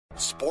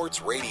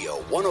Sports Radio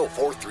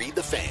 104.3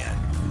 The Fan.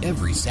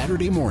 Every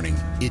Saturday morning,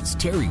 it's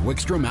Terry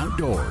Wickstrom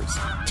Outdoors.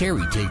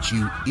 Terry takes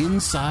you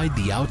inside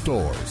the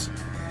outdoors.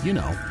 You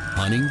know,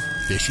 hunting,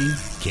 fishing,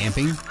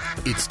 camping.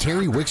 It's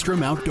Terry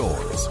Wickstrom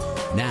Outdoors.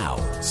 Now,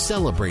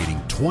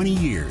 celebrating 20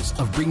 years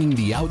of bringing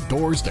the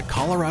outdoors to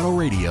Colorado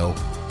radio,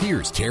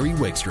 here's Terry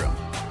Wickstrom.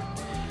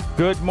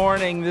 Good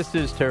morning. This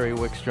is Terry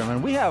Wickstrom,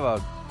 and we have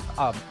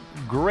a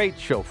great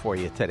show for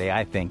you today,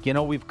 I think. You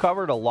know, we've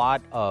covered a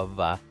lot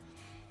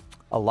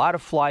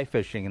of fly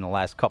fishing in the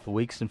last couple of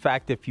weeks. In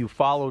fact, if you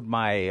followed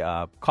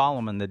my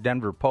column in the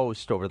Denver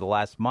Post over the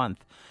last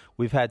month,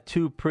 we've had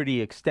two pretty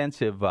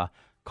extensive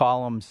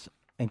columns,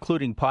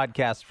 including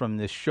podcasts from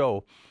this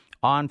show,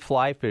 on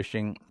fly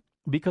fishing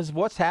because of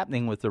what's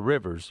happening with the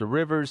rivers. The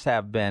rivers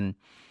have been,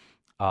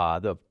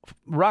 the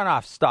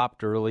runoff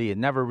stopped early. It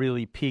never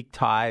really peaked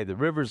high. The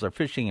rivers are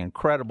fishing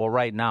incredible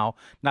right now.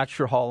 Not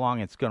sure how long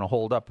it's going to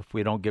hold up if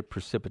we don't get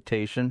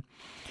precipitation.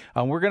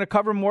 We're going to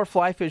cover more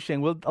fly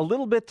fishing. A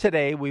little bit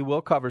today. We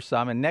will cover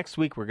some. And next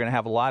week we're going to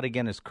have a lot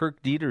again as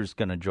Kirk Dieter is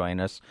going to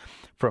join us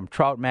from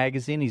Trout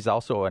Magazine. He's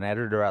also an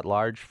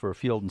editor-at-large for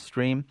Field and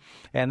Stream.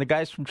 And the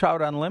guys from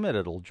Trout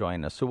Unlimited will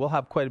join us. So we'll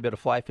have quite a bit of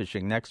fly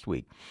fishing next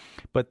week.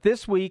 But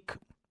this week,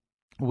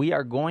 we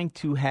are going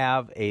to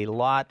have a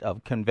lot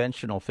of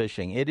conventional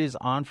fishing. It is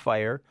on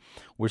fire.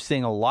 We're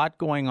seeing a lot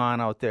going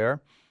on out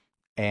there.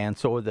 And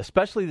so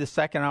especially the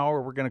second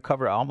hour, we're going to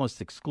cover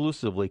almost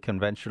exclusively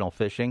conventional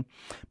fishing.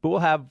 But we'll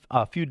have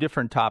a few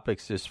different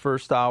topics this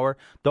first hour.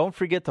 Don't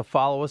forget to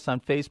follow us on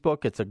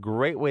Facebook. It's a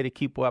great way to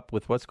keep up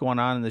with what's going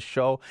on in the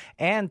show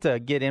and to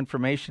get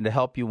information to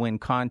help you win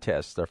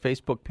contests. Our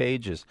Facebook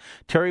page is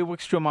Terry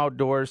Wickstrom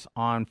Outdoors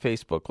on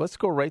Facebook. Let's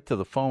go right to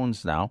the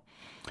phones now.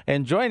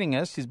 And joining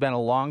us, he's been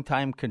a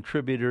longtime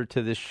contributor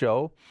to this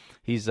show.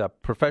 He's a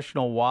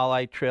professional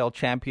walleye trail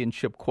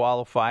championship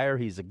qualifier.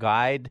 He's a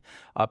guide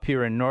up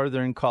here in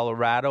northern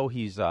Colorado.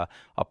 He's a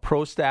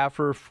pro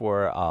staffer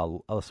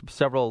for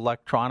several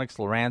electronics,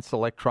 Lowrance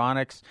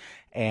Electronics,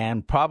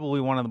 and probably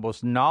one of the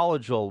most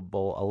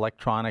knowledgeable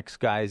electronics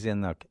guys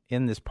in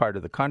this part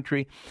of the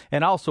country,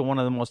 and also one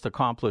of the most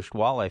accomplished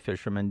walleye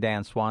fishermen,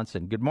 Dan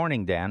Swanson. Good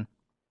morning, Dan.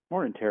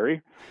 Morning,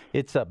 Terry.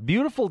 It's a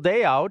beautiful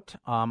day out.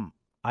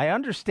 I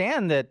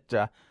understand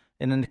that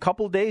in a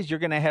couple of days you're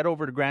going to head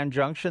over to Grand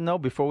Junction, though.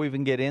 Before we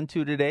even get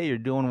into today, you're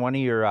doing one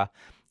of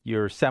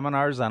your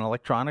seminars on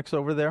electronics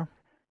over there.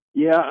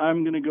 Yeah,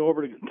 I'm going to go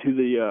over to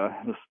the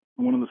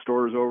one of the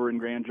stores over in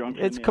Grand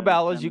Junction. It's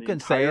Cabela's. You can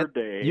say it.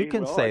 Day. You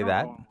can say that.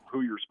 I don't know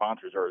who your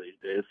sponsors are these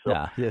days. So.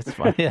 Yeah, it's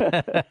fine.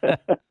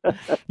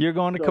 You're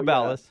going to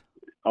Cabela's.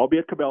 Yeah, I'll be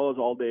at Cabela's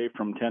all day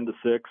from 10 to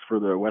 6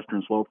 for the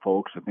Western Slope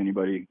folks, if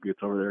anybody gets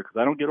over there, because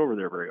I don't get over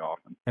there very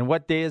often. And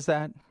what day is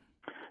that?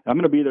 I'm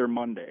going to be there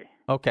Monday.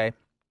 Okay.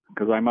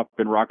 Because I'm up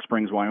in Rock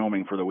Springs,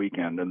 Wyoming for the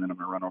weekend, and then I'm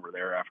going to run over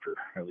there after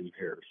I leave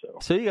here.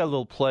 So you got a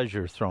little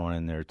pleasure thrown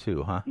in there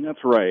too, huh?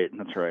 That's right.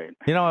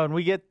 You know, when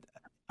we get,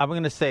 I'm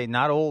going to say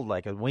not old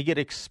like it, when we get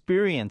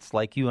experience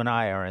like you and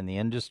I are in the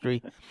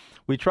industry,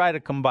 we try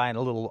to combine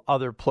a little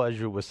other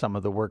pleasure with some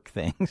of the work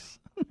things.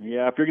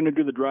 Yeah, if you're going to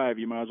do the drive,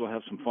 you might as well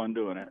have some fun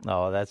doing it.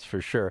 Oh, that's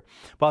for sure.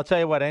 But I'll tell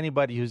you what,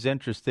 anybody who's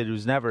interested,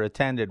 who's never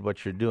attended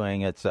what you're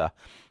doing, it's a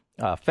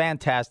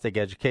fantastic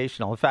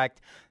educational. In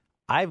fact,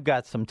 I've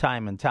got some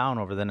time in town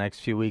over the next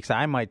few weeks.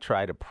 I might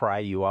try to pry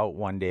you out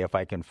one day if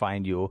I can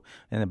find you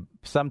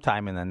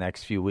sometime in the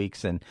next few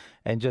weeks and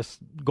just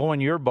go in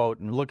your boat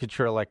and look at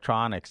your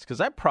electronics, because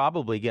I'm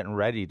probably getting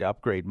ready to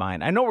upgrade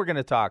mine. I know we're going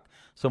to talk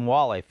some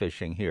walleye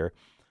fishing here,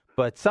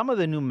 but some of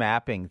the new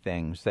mapping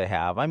things they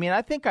have, I mean,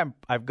 I think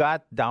I've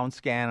got down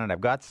scan and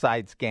I've got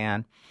side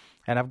scan,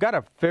 and I've got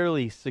a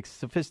fairly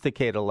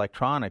sophisticated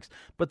electronics,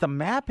 but the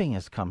mapping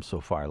has come so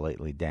far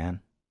lately,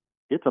 Dan.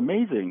 It's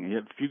amazing.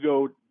 If you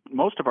go,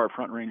 most of our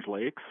Front Range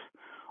lakes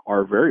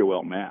are very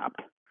well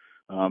mapped,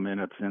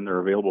 and they're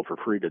available for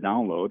free to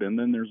download. And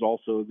then there's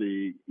also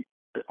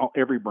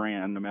every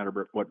brand, no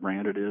matter what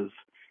brand it is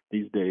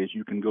these days,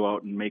 you can go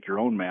out and make your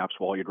own maps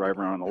while you drive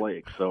around the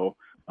lake. So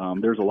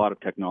there's a lot of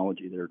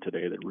technology there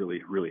today that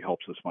really, really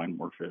helps us find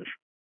more fish.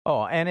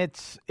 Oh, and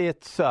it's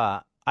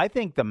I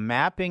think the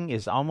mapping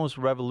is almost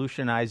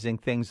revolutionizing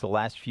things the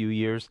last few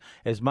years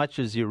as much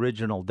as the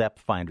original depth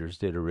finders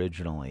did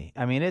originally.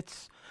 I mean,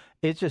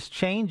 it just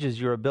changes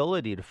your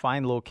ability to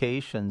find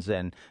locations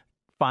and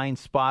find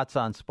spots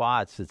on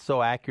spots. It's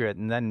so accurate.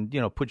 And then,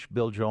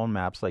 build your own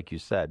maps like you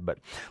said. But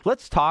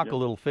let's talk a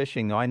little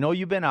fishing, though. I know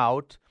you've been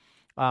out.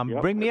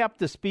 Bring me up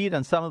to speed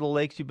on some of the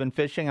lakes you've been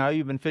fishing. I know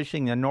you've been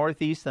fishing the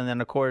Northeast and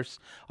then, of course,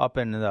 up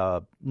in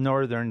the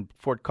northern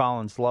Fort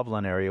Collins,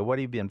 Loveland area. What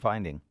have you been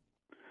finding?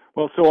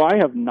 Well, so I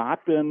have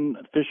not been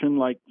fishing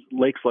like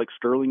lakes like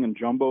Sterling and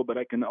Jumbo, but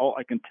I can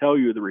tell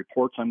you the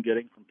reports I'm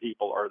getting from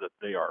people are that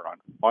they are on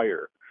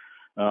fire.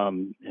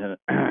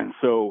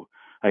 So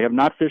I have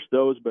not fished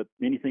those, but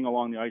anything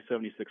along the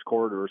I-76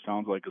 corridor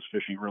sounds like it's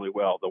fishing really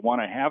well. The one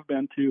I have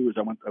been to is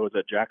I was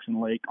at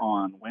Jackson Lake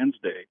on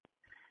Wednesday,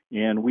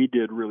 and we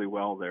did really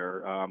well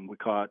there. We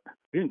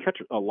didn't catch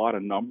a lot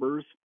of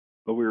numbers,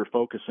 but we were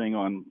focusing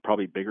on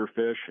probably bigger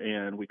fish,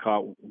 and we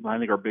caught, I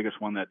think our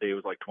biggest one that day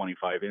was like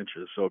 25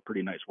 inches, so a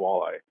pretty nice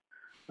walleye.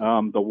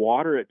 The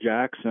water at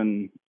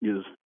Jackson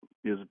is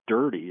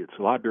dirty. It's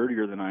a lot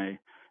dirtier than I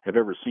have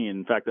ever seen.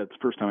 In fact, that's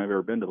the first time I've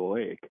ever been to the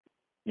lake.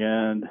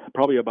 And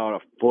probably about a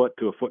foot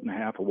to a foot and a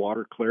half of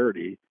water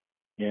clarity.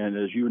 And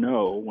as you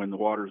know, when the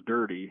water's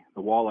dirty,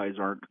 the walleyes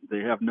they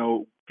have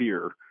no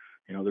fear.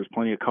 There's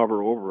plenty of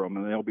cover over them,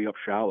 and they'll be up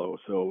shallow.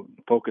 So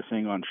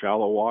focusing on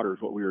shallow water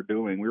is what we were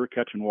doing. We were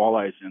catching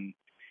walleyes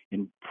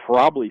in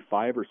probably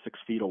 5 or 6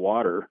 feet of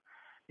water,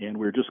 and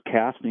we were just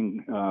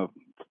casting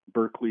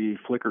Berkley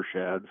flicker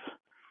shads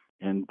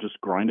and just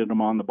grinding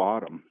them on the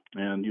bottom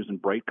and using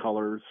bright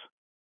colors.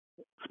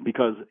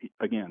 Because,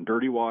 again,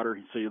 dirty water,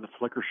 so the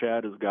flicker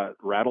shad has got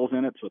rattles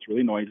in it, so it's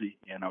really noisy.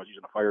 And I was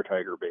using a fire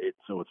tiger bait,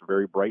 so it's a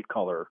very bright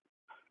color.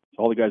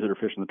 So all the guys that are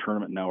fishing the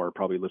tournament now are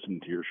probably listening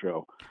to your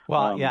show.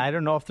 Well, yeah, I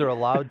don't know if they're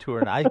allowed to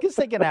or not. I guess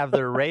they can have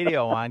their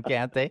radio on,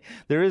 can't they?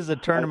 There is a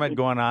tournament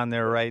going on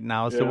there right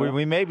now, so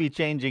we may be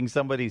changing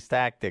somebody's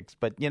tactics.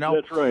 But,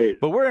 That's right.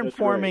 But we're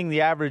informing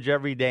the average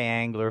everyday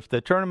angler. If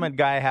the tournament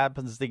guy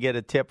happens to get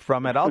a tip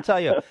from it, I'll tell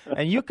you,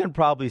 and you can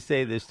probably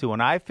say this too,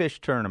 when I fish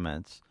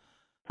tournaments,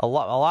 a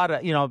lot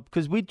of,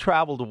 because we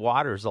travel to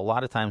waters a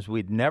lot of times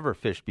we'd never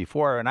fished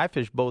before, and I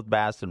fished both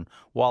bass and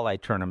walleye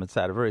tournaments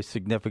at a very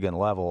significant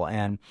level,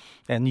 and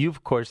you,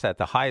 of course, at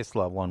the highest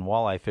level in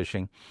walleye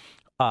fishing.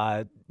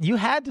 You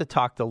had to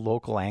talk to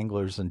local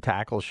anglers and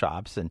tackle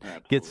shops and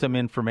get some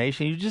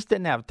information. You just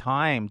didn't have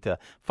time to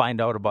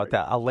find out about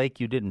a lake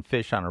you didn't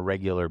fish on a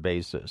regular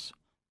basis.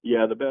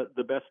 Yeah,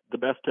 the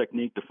best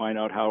technique to find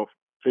out how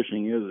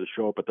fishing is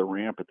show up at the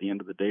ramp at the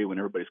end of the day when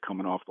everybody's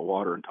coming off the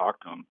water and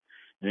talk to them.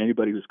 And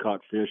anybody who's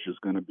caught fish is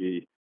going to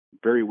be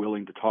very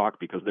willing to talk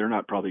because they're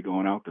not probably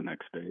going out the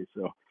next day.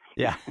 So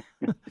yeah,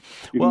 you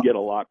can get a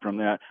lot from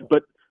that.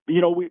 But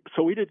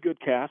we did good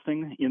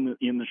casting in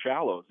the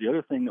shallows. The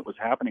other thing that was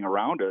happening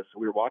around us,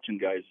 we were watching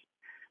guys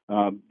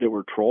that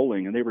were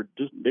trolling, and they were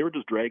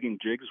just dragging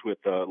jigs with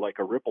like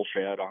a ripple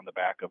shad on the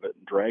back of it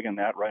and dragging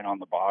that right on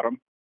the bottom.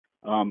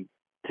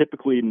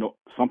 Typically,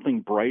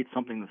 something bright,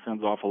 something that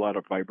sends off a lot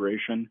of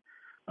vibration.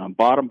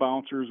 Bottom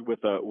bouncers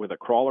with a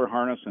crawler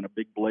harness and a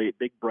big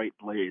bright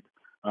blade.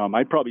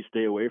 I'd probably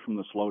stay away from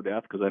the slow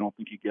death because I don't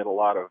think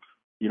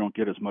you don't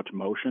get as much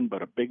motion,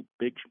 but a big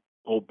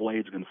old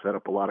blade's going to set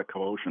up a lot of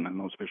commotion, and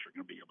those fish are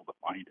going to be able to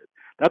find it.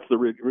 That's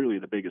really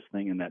the biggest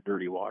thing in that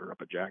dirty water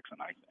up at Jackson,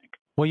 I think.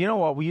 Well, you know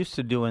what we used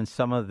to do in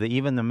some of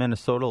even the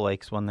Minnesota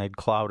lakes when they'd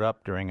cloud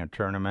up during a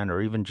tournament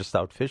or even just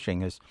out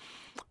fishing is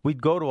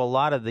we'd go to a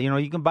lot of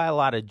you can buy a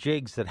lot of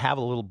jigs that have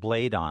a little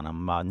blade on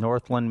them.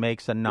 Northland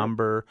makes a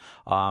number.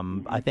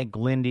 I think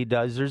Lindy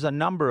does. There's a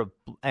number of,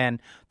 and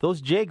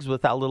those jigs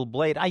with that little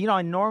blade, I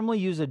normally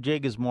use a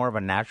jig as more of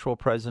a natural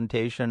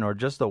presentation or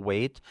just a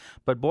weight.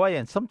 But boy,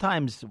 and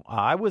sometimes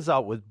I was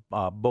out with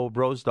Bo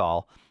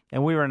Brosdahl,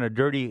 and we were in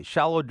a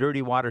shallow,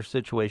 dirty water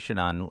situation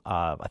on,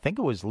 I think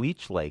it was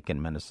Leech Lake in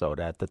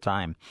Minnesota at the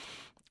time.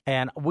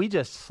 And we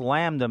just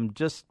slammed them,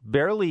 just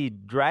barely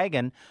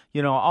dragging,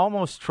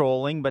 almost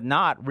trolling, but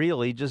not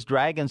really, just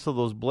dragging. So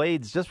those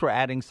blades just were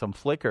adding some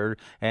flicker,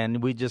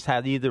 and we just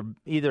had either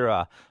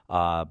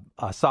a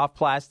soft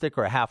plastic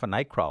or a half a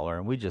night crawler,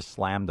 and we just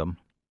slammed them.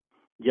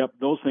 Yep,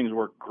 those things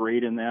work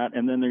great in that.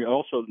 And then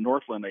also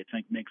Northland, I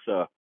think, makes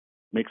a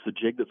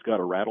jig that's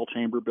got a rattle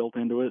chamber built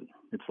into it.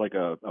 It's like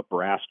a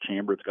brass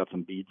chamber. It's got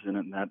some beads in it,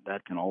 and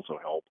that can also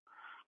help.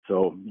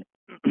 So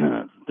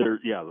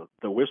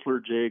the Whistler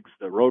jigs,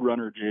 the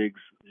Roadrunner jigs,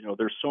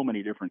 there's so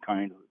many different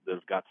kinds that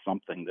have got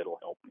something that'll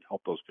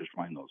help those fish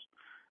find those.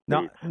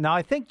 Now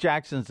I think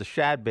Jackson's a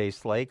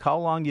shad-based lake. How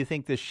long do you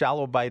think this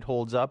shallow bite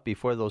holds up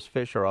before those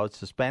fish are out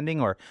suspending?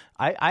 Or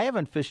I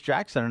haven't fished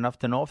Jackson enough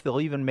to know if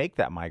they'll even make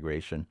that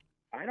migration.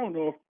 I don't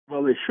know.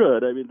 Well, they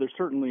should. I mean,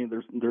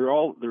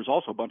 there's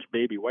also a bunch of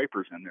baby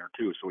wipers in there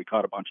too, so we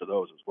caught a bunch of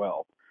those as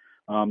well.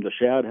 The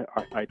shad,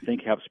 I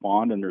think, have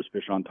spawned, and there's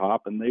fish on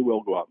top, and they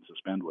will go out and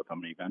suspend with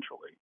them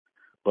eventually.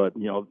 But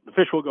the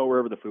fish will go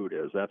wherever the food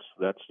is. That's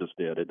just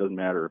it. It doesn't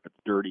matter if it's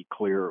dirty,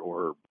 clear,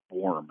 or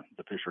warm.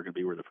 The fish are going to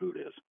be where the food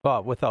is.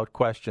 Well, without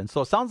question.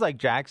 So it sounds like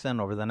Jackson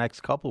over the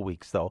next couple of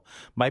weeks, though,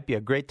 might be a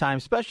great time,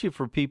 especially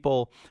for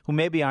people who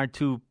maybe aren't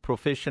too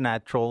proficient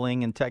at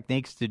trolling and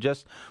techniques, to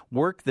just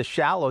work the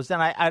shallows.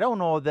 And I don't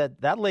know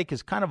that lake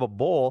is kind of a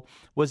bowl.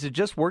 Was it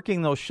just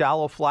working those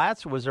shallow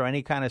flats, or was there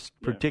any kind of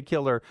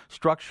particular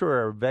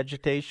structure or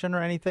vegetation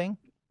or anything?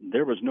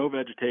 There was no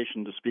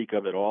vegetation to speak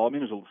of at all. I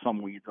mean, there's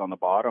some weeds on the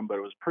bottom, but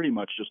it was pretty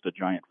much just a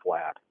giant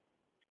flat.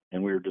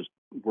 And we were just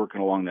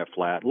working along that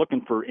flat,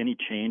 looking for any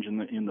change in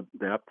the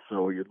depth.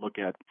 So you'd look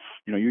at,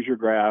 use your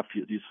graph.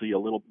 You see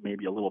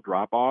maybe a little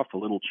drop off, a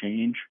little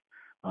change.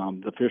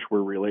 The fish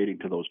were relating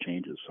to those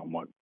changes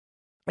somewhat.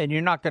 And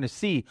you're not going to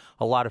see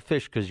a lot of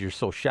fish because you're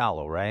so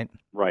shallow, right?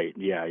 Right.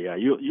 Yeah.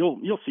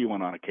 You'll see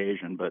one on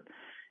occasion, but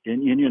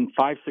in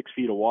 5-6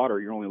 feet of water,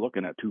 you're only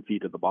looking at 2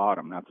 feet at the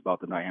bottom. That's about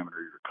the diameter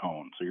of your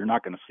cone. So you're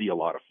not going to see a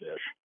lot of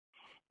fish.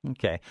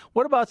 Okay.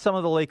 What about some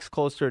of the lakes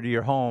closer to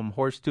your home?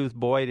 Horsetooth,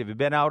 Boyd, have you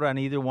been out on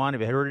either one?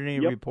 Have you heard any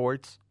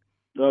reports?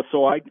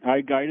 So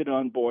I guided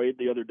on Boyd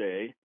the other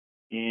day,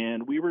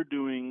 and we were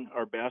doing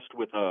our best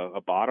with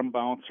a bottom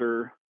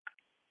bouncer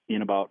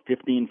in about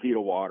 15 feet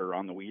of water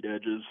on the weed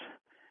edges,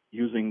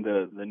 using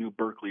the new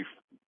Berkeley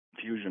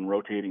Fusion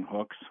rotating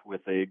hooks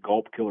with a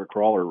gulp killer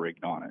crawler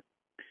rigged on it,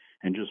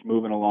 and just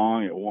moving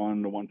along at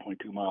 1 to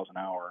 1.2 miles an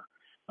hour.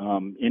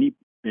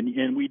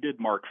 And we did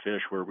mark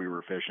fish where we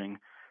were fishing.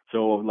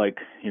 So, like,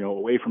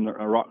 away from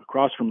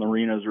across from the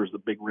arenas, there's the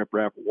big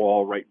riprap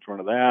wall right in front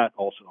of that.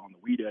 Also on the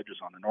weed edges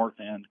on the north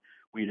end,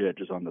 weed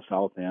edges on the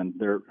south end.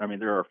 There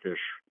are fish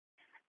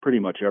pretty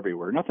much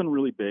everywhere. Nothing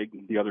really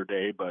big the other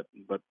day, but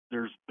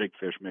there's big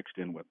fish mixed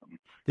in with them.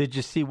 Did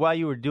you see while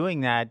you were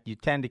doing that, you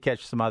tend to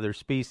catch some other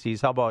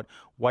species? How about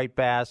white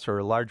bass or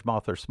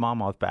largemouth or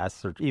smallmouth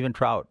bass or even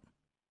trout?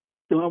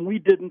 We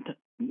didn't,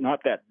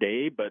 not that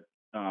day, but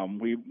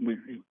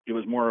it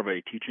was more of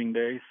a teaching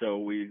day, so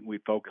we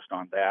focused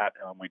on that.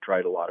 We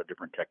tried a lot of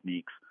different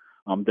techniques.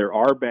 There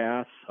are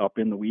bass up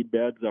in the weed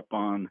beds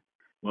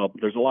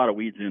there's a lot of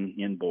weeds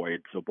in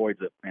Boyd, so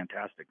Boyd's a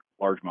fantastic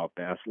largemouth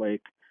bass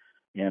lake,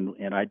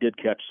 and I did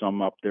catch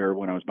some up there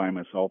when I was by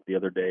myself the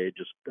other day,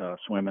 just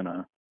swimming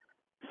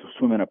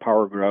a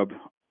power grub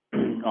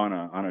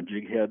on a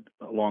jig head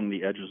along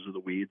the edges of the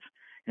weeds,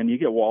 and you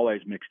get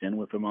walleyes mixed in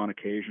with them on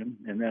occasion,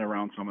 and then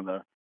around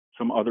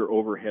some other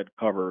overhead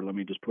cover. Let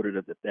me just put it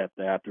at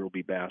that. There will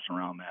be bass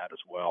around that as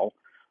well.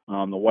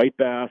 The white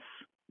bass,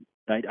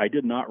 I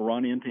did not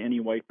run into any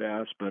white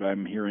bass, but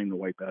I'm hearing the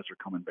white bass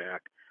are coming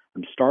back.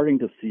 I'm starting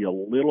to see a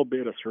little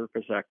bit of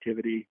surface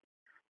activity.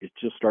 It's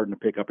just starting to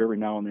pick up. Every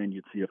now and then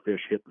you'd see a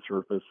fish hit the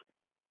surface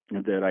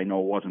that I know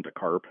wasn't a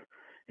carp.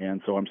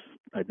 And so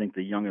I think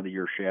the young of the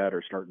year shad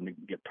are starting to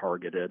get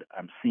targeted.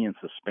 I'm seeing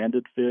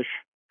suspended fish,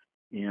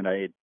 and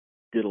I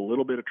did a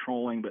little bit of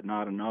trolling, but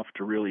not enough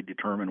to really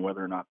determine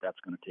whether or not that's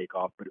going to take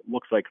off. But it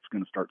looks like it's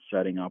going to start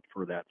setting up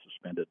for that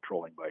suspended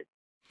trolling bite.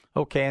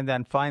 Okay, and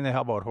then finally,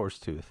 how about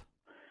horsestooth?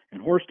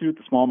 And horsestooth,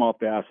 the smallmouth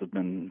bass have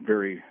been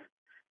very,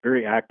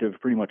 very active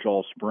pretty much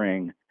all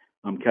spring.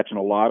 I'm catching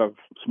a lot of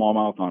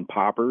smallmouth on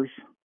poppers.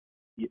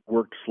 It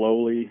worked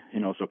slowly,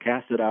 so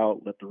cast it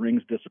out, let the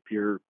rings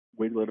disappear,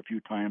 wiggle it a few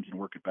times, and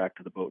work it back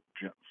to the boat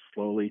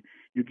slowly.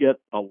 You get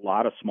a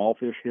lot of small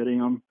fish hitting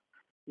them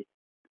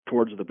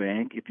towards the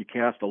bank. If you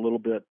cast a little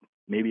bit,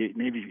 maybe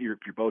if your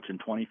boat's in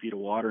 20 feet of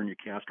water and you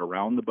cast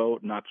around the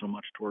boat, not so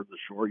much towards the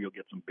shore, you'll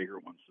get some bigger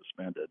ones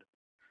suspended.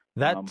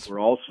 Go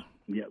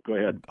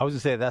ahead. I was going to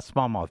say that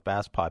smallmouth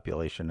bass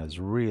population has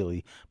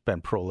really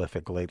been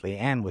prolific lately,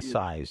 and with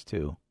size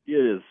too. It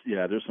is,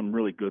 yeah. There's some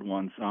really good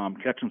ones.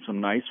 Catching some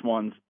nice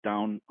ones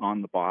down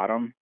on the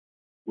bottom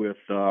with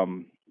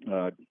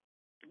a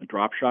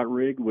drop shot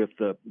rig with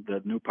the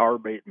new power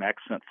bait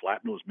Max Scent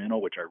flat nose minnow,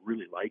 which I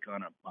really like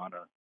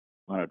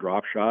on a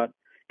drop shot.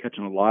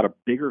 Catching a lot of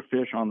bigger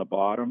fish on the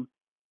bottom,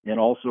 and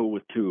also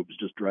with tubes,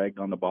 just dragged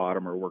on the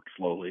bottom or worked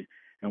slowly.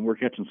 And we're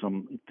catching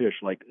some fish,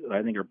 like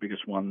I think our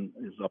biggest one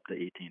is up to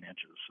 18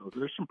 inches. So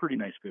there's some pretty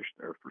nice fish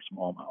there for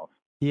smallmouth.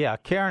 Yeah,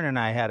 Karen and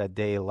I had a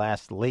day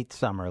late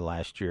summer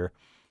last year,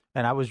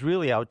 and I was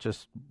really out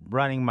just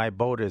running my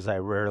boat, as I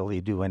rarely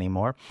do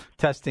anymore,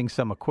 testing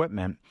some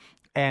equipment.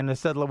 And I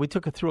said, we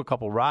took it through a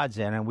couple rods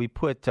in, and we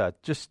put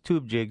just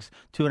tube jigs,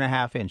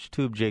 2.5-inch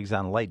tube jigs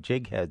on light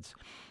jig heads.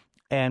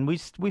 And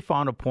we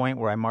found a point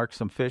where I marked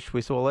some fish.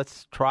 We said, well,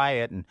 let's try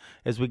it. And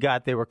as we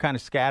got, they were kind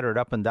of scattered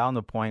up and down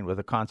the point with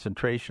a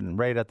concentration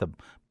right at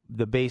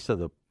the base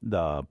of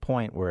the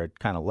point where it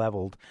kind of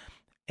leveled.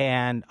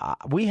 And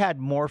we had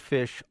more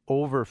fish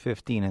over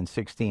 15 and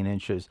 16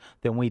 inches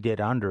than we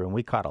did under, and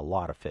we caught a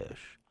lot of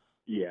fish.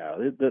 Yeah,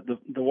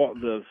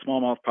 the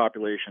smallmouth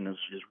population is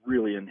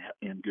really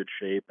in good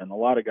shape, and a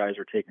lot of guys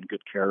are taking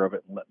good care of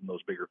it and letting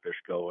those bigger fish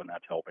go, and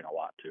that's helping a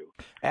lot too.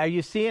 Are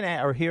you seeing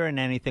or hearing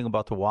anything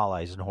about the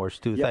walleyes and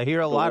horsestooth? Yep. I hear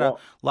a lot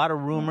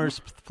of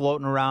rumors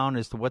floating around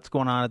as to what's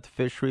going on at the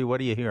fishery.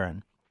 What are you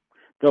hearing?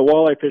 The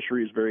walleye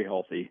fishery is very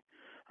healthy.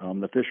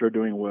 The fish are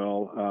doing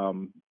well.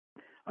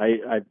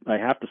 I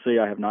have to say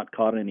I have not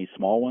caught any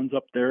small ones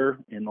up there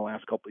in the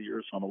last couple of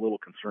years, so I'm a little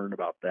concerned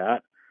about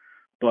that.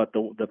 But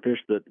the fish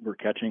that we're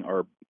catching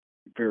are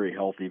very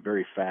healthy,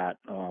 very fat,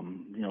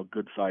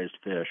 good-sized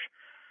fish.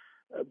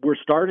 We're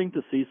starting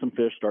to see some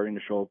fish starting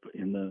to show up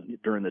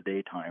during the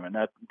daytime, and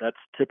that's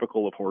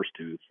typical of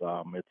horsestooth.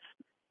 It's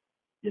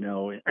in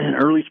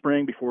early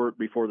spring before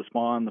the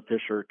spawn, the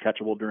fish are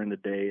catchable during the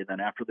day. And then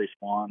after they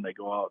spawn, they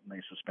go out and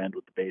they suspend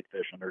with the bait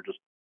fish, and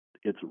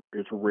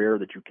it's rare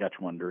that you catch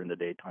one during the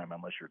daytime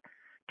unless you're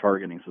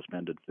targeting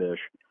suspended fish.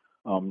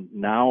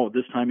 Now,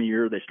 this time of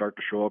year, they start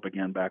to show up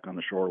again back on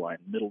the shoreline.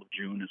 Middle of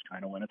June is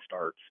kind of when it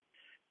starts,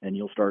 and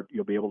you'll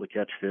be able to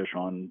catch fish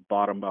on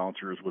bottom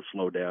bouncers with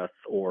slow death,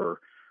 or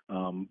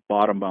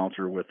bottom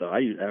bouncer with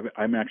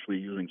I'm actually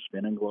using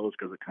spinning glows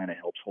because it kind of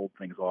helps hold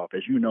things off.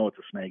 As you know, it's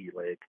a snaggy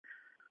lake.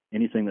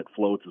 Anything that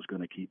floats is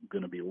going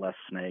to be less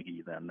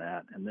snaggy than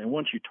that. And then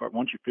once you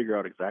figure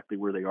out exactly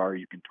where they are,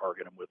 you can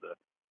target them with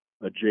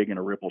a jig and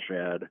a ripple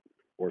shad,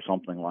 or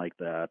something like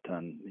that,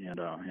 and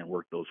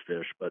work those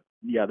fish. But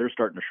yeah, they're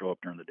starting to show up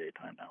during the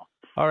daytime now.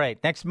 All right.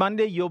 Next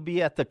Monday, you'll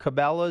be at the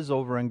Cabela's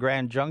over in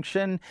Grand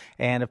Junction.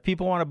 And if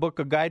people want to book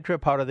a guide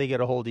trip, how do they get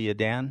a hold of you,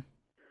 Dan?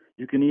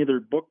 You can either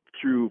book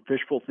through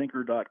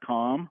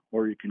fishfulthinker.com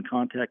or you can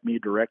contact me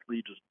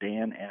directly, just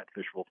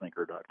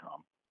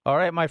dan@fishfulthinker.com. All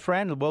right, my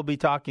friend. We'll be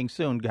talking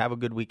soon. Have a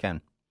good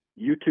weekend.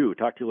 You too.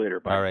 Talk to you later.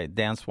 Bye. All right.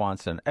 Dan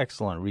Swanson,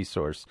 excellent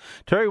resource.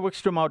 Terry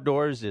Wickstrom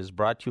Outdoors is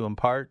brought to you in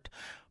part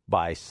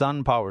by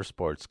Sun Power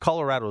Sports,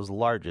 Colorado's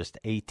largest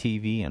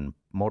ATV and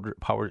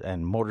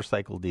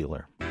motorcycle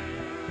dealer.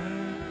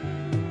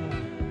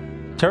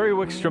 Terry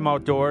Wickstrom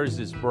Outdoors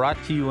is brought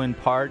to you in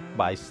part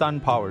by Sun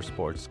Power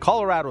Sports,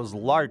 Colorado's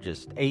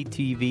largest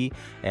ATV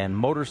and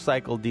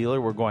motorcycle dealer.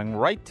 We're going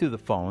right to the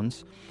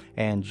phones,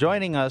 and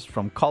joining us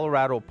from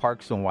Colorado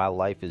Parks and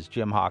Wildlife is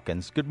Jim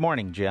Hawkins. Good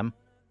morning, Jim.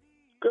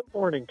 Good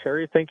morning,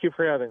 Terry. Thank you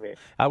for having me.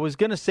 I was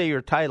going to say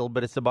your title,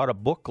 but it's about a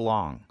book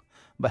long.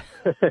 But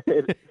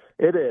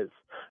it is.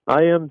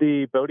 I am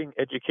the boating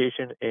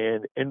education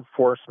and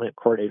enforcement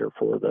coordinator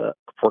for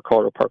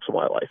Colorado Parks and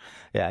Wildlife.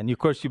 Yeah, and of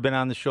course you've been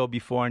on the show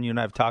before, and you and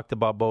I have talked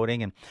about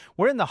boating, and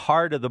we're in the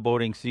heart of the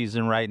boating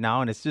season right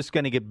now, and it's just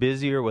going to get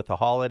busier with the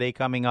holiday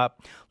coming up.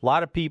 A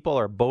lot of people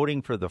are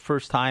boating for the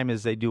first time,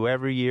 as they do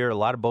every year. A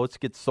lot of boats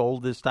get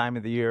sold this time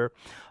of the year,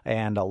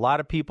 and a lot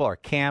of people are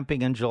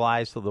camping in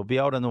July, so they'll be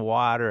out in the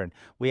water. And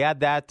we add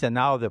that to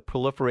now the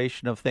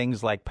proliferation of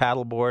things like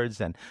paddle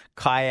boards and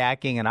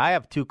kayaking, and I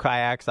have 2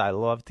 kayaks. I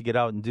love to get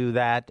out and do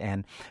that,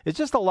 and it's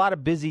just a lot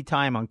of busy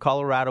time on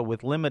Colorado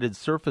with limited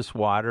surface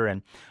water.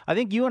 And I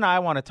think you and I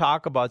want to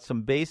talk about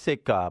some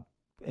basic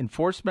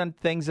enforcement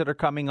things that are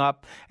coming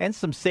up and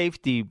some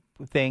safety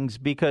things,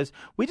 because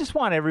we just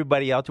want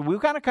everybody out there. We've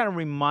got to kind of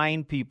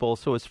remind people,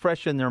 so it's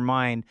fresh in their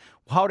mind,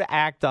 how to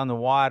act on the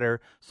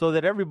water so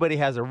that everybody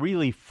has a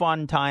really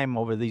fun time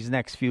over these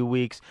next few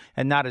weeks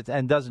and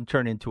doesn't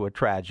turn into a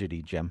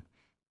tragedy, Jim.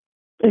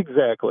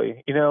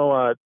 Exactly.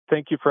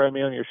 Thank you for having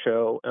me on your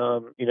show.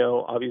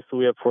 Obviously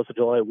we have 4th of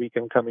July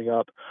weekend coming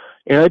up,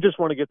 and I just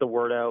want to get the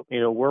word out.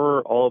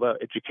 We're all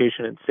about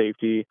education and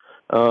safety.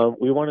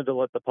 We wanted to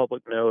let the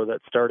public know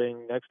that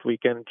starting next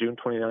weekend, June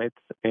 29th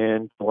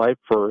and July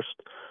 1st,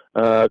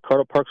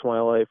 Colorado Parks and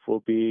Wildlife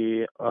will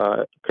be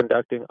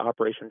conducting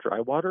Operation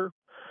Dry Water.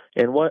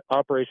 And what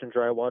Operation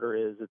Dry Water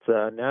is, it's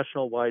a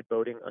national-wide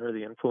boating under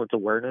the influence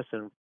awareness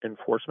and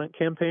enforcement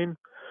campaign.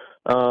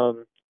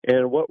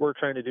 And what we're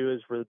trying to do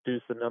is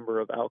reduce the number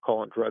of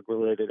alcohol and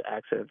drug-related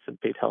accidents and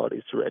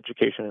fatalities through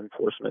education and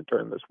enforcement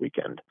during this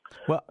weekend.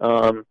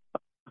 Well,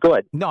 go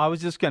ahead. No, I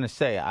was just going to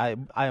say,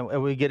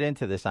 we get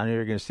into this. I know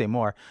you're going to say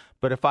more.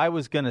 But if I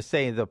was going to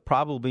say that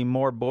probably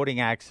more boating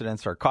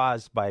accidents are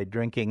caused by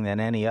drinking than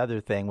any other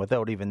thing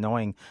without even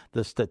knowing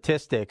the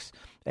statistics,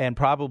 and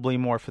probably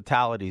more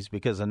fatalities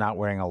because of not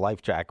wearing a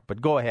life jacket. But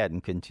go ahead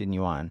and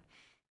continue on.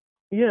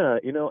 Yeah,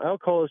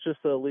 alcohol is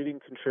just a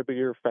leading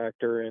contributor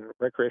factor in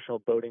recreational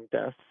boating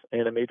deaths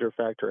and a major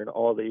factor in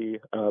all the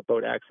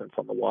boat accidents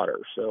on the water.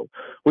 So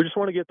we just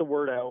want to get the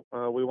word out.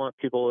 We want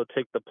people to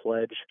take the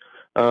pledge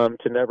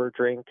to never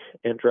drink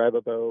and drive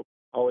a boat,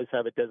 always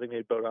have a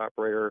designated boat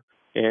operator,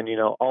 and,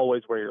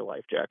 always wear your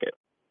life jacket.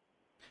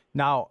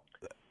 Now,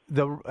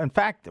 in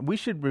fact, we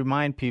should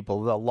remind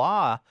people the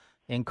law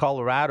in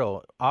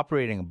Colorado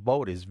operating a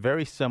boat is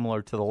very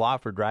similar to the law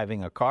for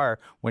driving a car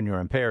when you're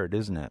impaired,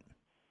 isn't it?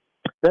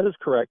 That is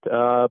correct.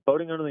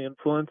 Boating under the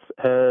influence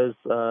has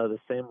the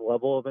same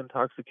level of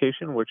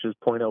intoxication, which is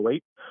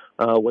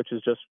 0.08, which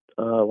is just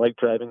like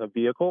driving a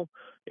vehicle.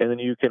 And then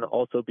you can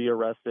also be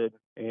arrested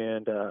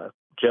and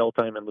jail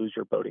time and lose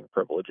your boating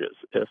privileges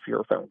if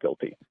you're found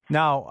guilty.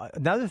 Now,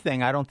 another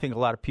thing I don't think a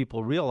lot of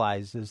people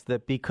realize is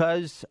that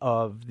because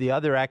of the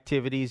other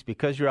activities,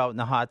 because you're out in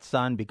the hot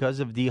sun,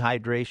 because of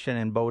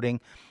dehydration and boating,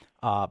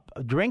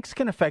 drinks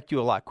can affect you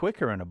a lot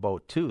quicker in a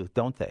boat too,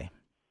 don't they?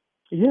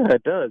 Yeah,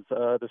 it does.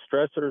 The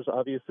stressors,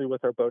 obviously,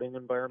 with our boating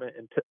environment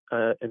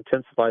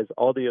intensifies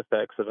all the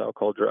effects of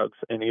alcohol, drugs,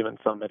 and even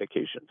some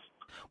medications.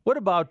 What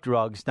about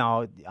drugs?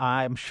 Now,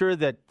 I'm sure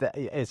that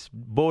it's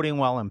boating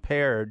while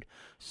impaired.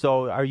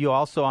 So are you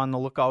also on the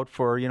lookout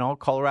for,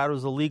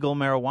 Colorado's a legal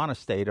marijuana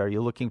state. Are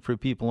you looking for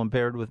people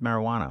impaired with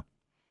marijuana?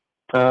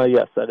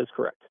 Yes, that is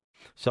correct.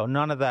 So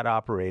none of that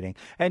operating.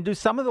 And do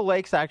some of the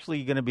lakes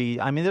actually going to be,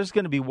 there's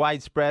going to be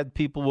widespread,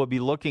 people will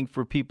be looking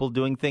for people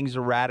doing things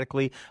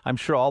erratically. I'm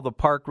sure all the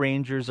park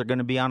rangers are going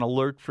to be on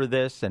alert for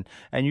this. And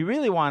you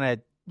really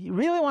want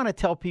to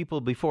tell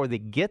people before they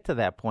get to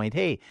that point,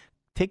 hey,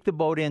 take the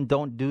boat in,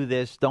 don't do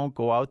this, don't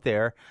go out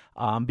there,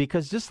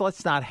 because just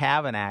let's not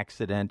have an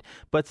accident.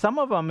 But some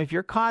of them, if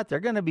you're caught, they're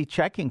going to be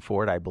checking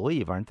for it, I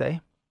believe, aren't they?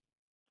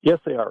 Yes,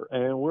 they are.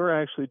 And we're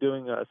actually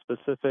doing a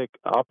specific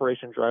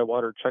Operation Dry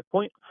Water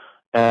checkpoint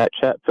at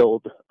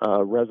Chatfield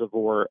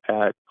Reservoir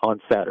on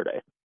Saturday.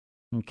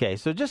 Okay,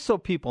 so just so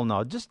people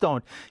know, just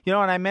don't, and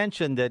I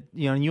mentioned that,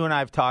 you and I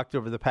have talked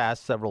over the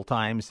past several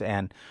times,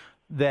 and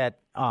that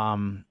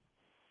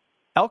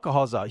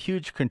alcohol is a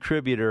huge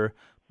contributor,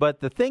 but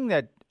the thing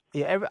that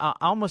Yeah,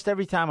 almost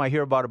every time I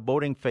hear about a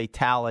boating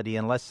fatality,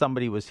 unless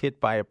somebody was hit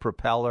by a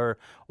propeller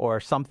or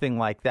something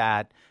like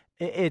that,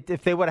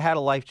 if they would have had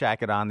a life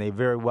jacket on, they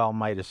very well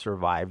might have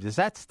survived. Is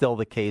that still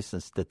the case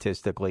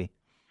statistically?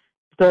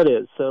 That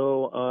is.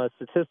 So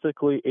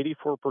statistically,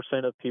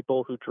 84% of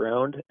people who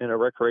drowned in a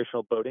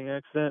recreational boating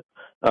accident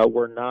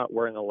were not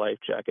wearing a life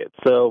jacket.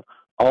 So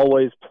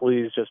always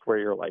please just wear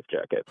your life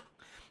jacket.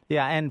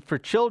 Yeah, and for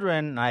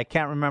children, I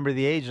can't remember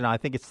the age now. I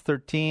think it's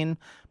 13,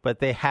 but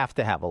they have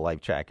to have a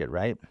life jacket,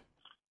 right?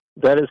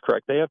 That is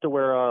correct. They have to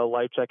wear a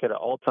life jacket at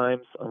all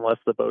times unless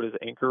the boat is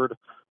anchored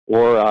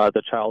or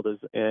the child is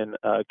in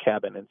a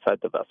cabin inside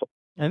the vessel.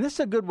 And this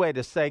is a good way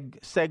to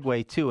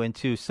segue, too,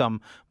 into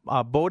some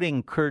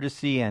boating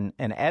courtesy and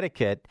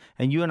etiquette.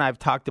 And you and I have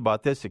talked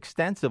about this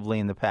extensively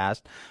in the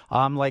past.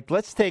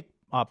 Let's take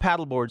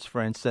paddle boards,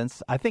 for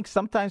instance. I think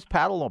sometimes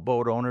paddle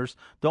boat owners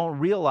don't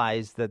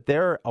realize that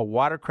they're a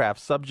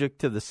watercraft subject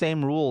to the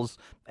same rules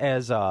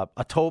as a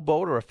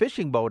towboat or a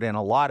fishing boat in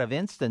a lot of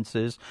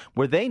instances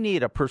where they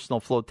need a personal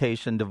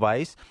flotation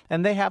device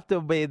and they have to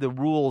obey the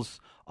rules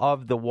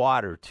of the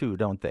water too,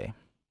 don't they?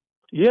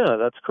 Yeah,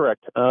 that's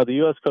correct. The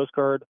U.S. Coast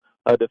Guard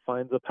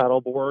defines a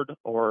paddle board,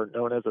 or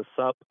known as a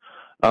SUP,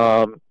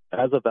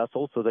 as a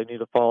vessel, so they need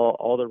to follow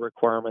all the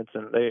requirements,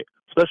 and they,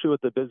 especially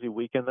with the busy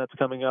weekend that's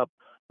coming up,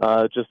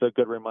 just a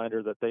good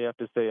reminder that they have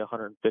to stay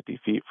 150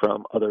 feet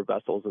from other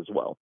vessels as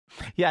well.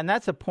 Yeah, and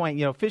that's a point,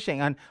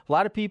 fishing, and a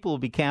lot of people will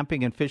be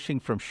camping and fishing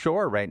from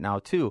shore right now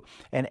too,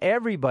 and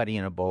everybody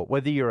in a boat,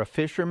 whether you're a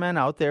fisherman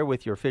out there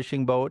with your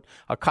fishing boat,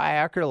 a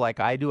kayaker like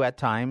I do at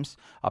times,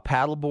 a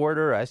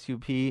paddleboarder,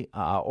 SUP,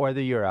 or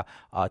whether you're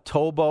a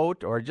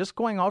towboat or just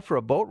going out for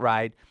a boat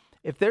ride,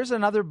 if there's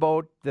another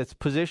boat that's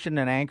positioned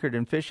and anchored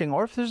and fishing,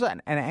 or if there's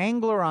an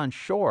angler on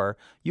shore,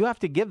 you have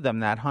to give them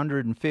that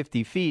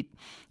 150 feet.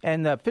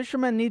 And the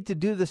fishermen need to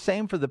do the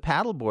same for the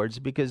paddle boards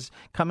because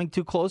coming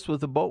too close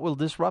with the boat will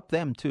disrupt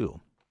them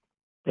too.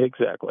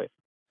 Exactly.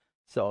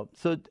 So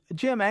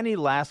Jim, any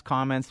last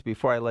comments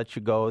before I let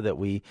you go that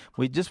we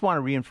just want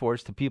to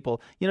reinforce to people?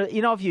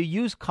 If you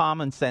use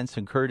common sense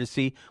and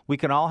courtesy, we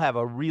can all have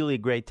a really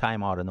great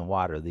time out in the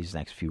water these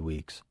next few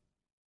weeks.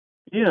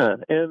 Yeah,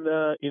 and,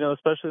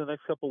 especially the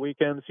next couple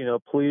weekends,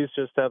 please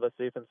just have a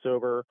safe and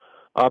sober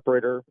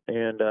operator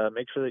and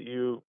make sure that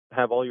you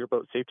have all your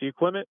boat safety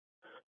equipment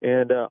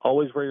and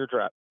always wear your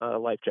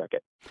life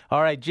jacket.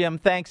 All right, Jim,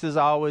 thanks as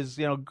always.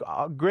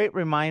 Great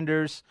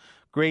reminders,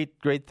 great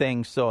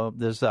things. So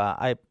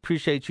I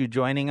appreciate you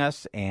joining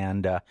us,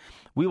 and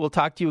we will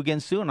talk to you again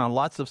soon on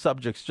lots of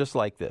subjects just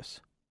like this.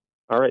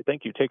 All right,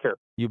 thank you. Take care.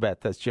 You bet.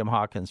 That's Jim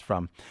Hawkins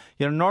from,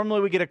 normally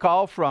we get a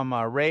call from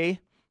Ray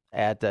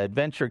at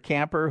Adventure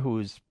Camper,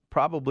 who's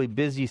probably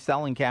busy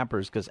selling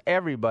campers because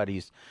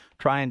everybody's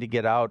trying to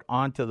get out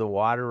onto the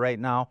water right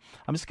now.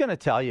 I'm just going to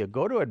tell you,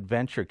 go to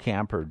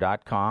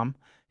adventurecamper.com.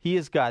 He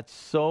has got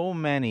so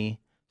many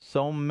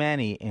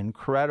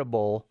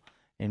incredible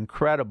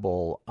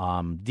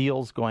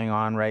deals going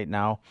on right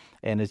now,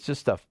 and it's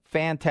just a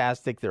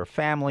fantastic. They're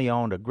family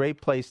owned, a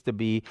great place to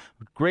be,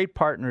 great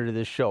partner to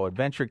this show,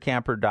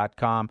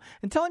 adventurecamper.com,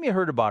 and tell him you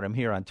heard about him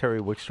here on Terry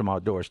Wickstrom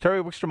Outdoors.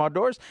 Terry Wickstrom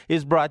Outdoors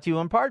is brought to you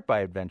in part by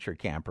Adventure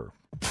Camper.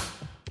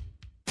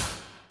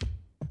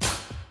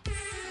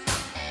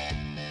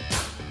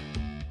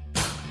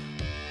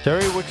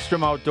 Terry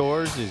Wickstrom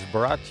Outdoors is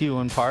brought to you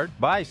in part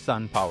by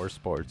Sun Power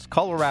Sports,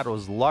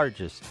 Colorado's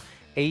largest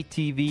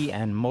ATV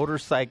and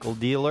motorcycle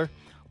dealer.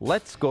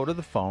 Let's go to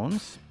the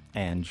phones.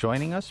 And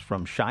joining us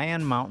from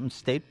Cheyenne Mountain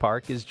State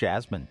Park is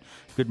Jasmine.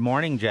 Good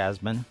morning,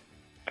 Jasmine.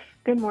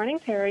 Good morning,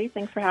 Terry.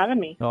 Thanks for having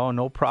me. Oh,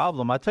 no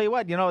problem. I'll tell you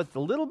what, it's a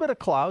little bit of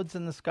clouds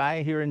in the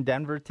sky here in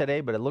Denver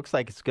today, but it looks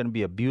like it's going to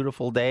be a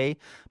beautiful day.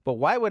 But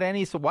why would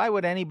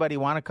anybody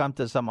want to come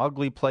to some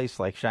ugly place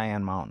like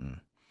Cheyenne Mountain?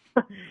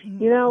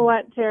 You know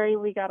what, Terry?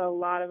 We got a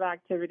lot of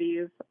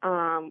activities.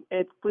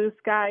 It's blue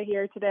sky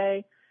here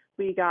today.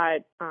 We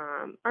got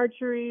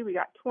archery. We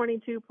got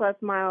 22 plus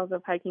miles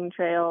of hiking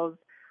trails.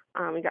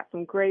 We got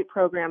some great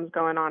programs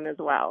going on as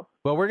well.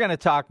 Well, we're going to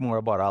talk more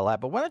about all that,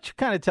 but why don't you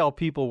kind of tell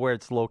people where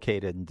it's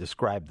located and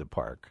describe the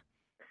park?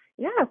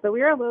 Yeah, so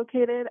we are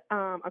located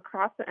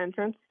across the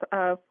entrance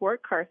of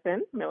Fort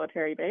Carson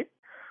Military Base.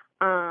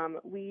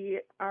 We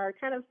are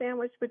kind of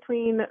sandwiched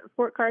between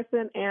Fort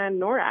Carson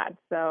and NORAD,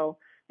 so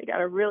we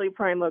got a really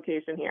prime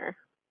location here.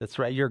 That's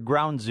right. You're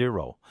ground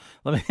zero.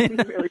 We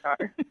really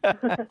are.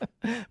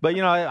 But,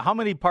 how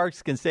many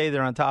parks can say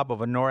they're on top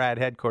of a NORAD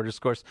headquarters?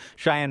 Of course,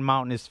 Cheyenne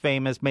Mountain is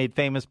made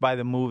famous by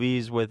the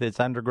movies with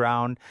its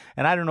underground.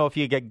 And I don't know if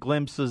you get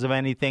glimpses of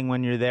anything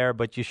when you're there,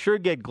 but you sure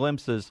get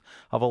glimpses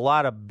of a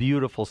lot of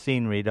beautiful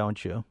scenery,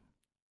 don't you?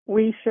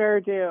 We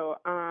sure do.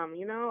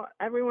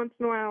 Every once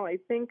in a while, I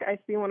think I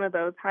see one of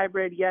those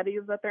hybrid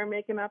Yetis that they're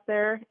making up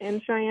there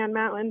in Cheyenne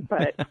Mountain,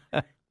 but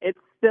it's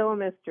still a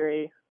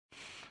mystery.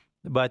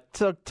 But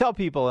so tell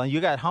people,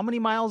 you got how many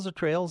miles of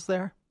trails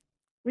there?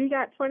 We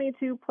got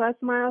 22 plus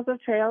miles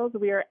of trails.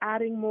 We are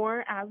adding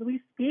more as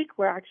we speak.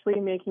 We're actually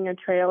making a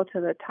trail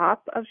to the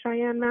top of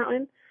Cheyenne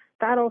Mountain.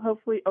 That'll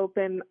hopefully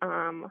open,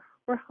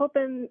 we're we're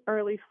hoping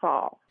early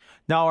fall.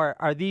 Now,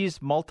 are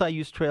these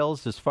multi-use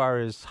trails as far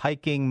as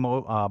hiking,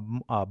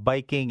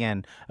 biking,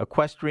 and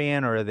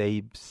equestrian, or are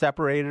they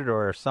separated,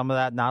 or are some of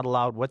that not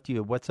allowed?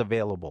 What's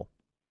available?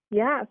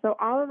 Yeah, so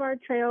all of our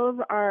trails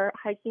are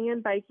hiking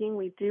and biking.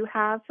 We do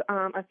have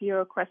a few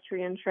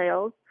equestrian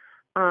trails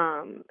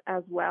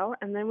as well.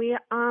 And then we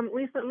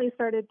recently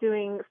started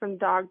doing some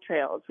dog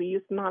trails. We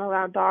used to not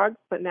allow dogs,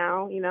 but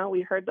now,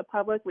 we heard the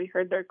public, we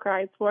heard their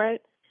cries for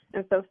it.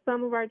 And so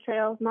some of our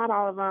trails, not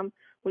all of them,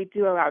 we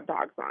do allow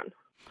dogs on.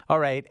 All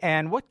right.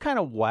 And what kind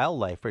of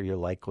wildlife are you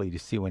likely to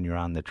see when you're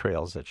on the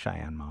trails at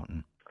Cheyenne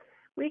Mountain?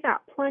 We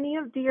got plenty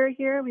of deer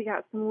here. We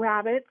got some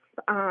rabbits.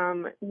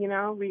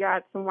 We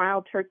got some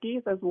wild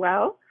turkeys as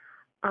well.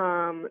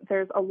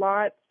 There's a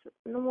lot.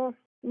 Well,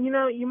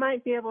 you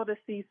might be able to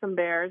see some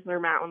bears or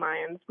mountain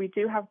lions. We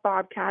do have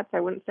bobcats. I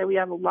wouldn't say we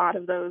have a lot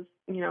of those,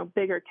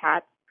 bigger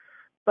cats,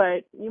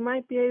 but you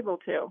might be able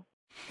to.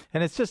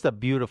 And it's just a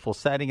beautiful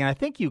setting. And I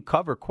think you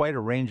cover quite a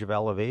range of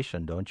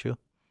elevation, don't you?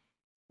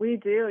 We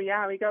do,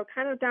 yeah. We go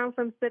kind of down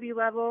from city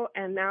level,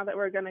 and now that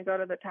we're going to go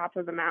to the top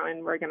of the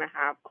mountain, we're going to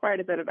have quite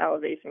a bit of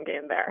elevation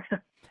gain there.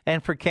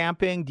 And for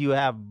camping, do you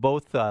have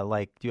both,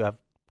 do you have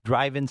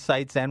drive-in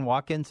sites and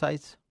walk-in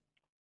sites?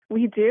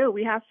 We do.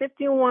 We have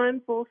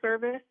 51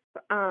 full-service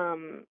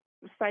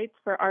sites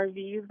for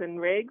RVs and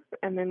rigs,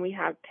 and then we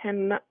have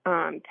 10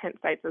 tent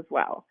sites as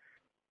well.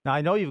 Now,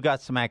 I know you've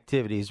got some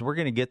activities. We're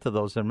going to get to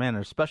those in a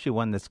minute, especially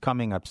one that's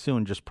coming up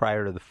soon, just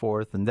prior to the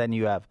 4th. And then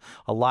you have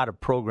a lot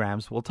of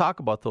programs. We'll talk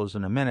about those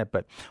in a minute.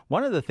 But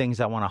one of the things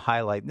I want to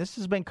highlight, and this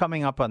has been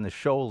coming up on the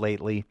show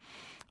lately,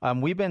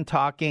 we've been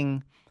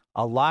talking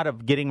a lot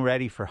of getting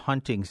ready for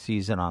hunting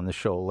season on the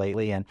show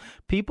lately, and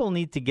people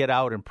need to get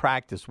out and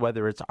practice,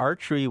 whether it's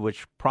archery,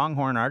 which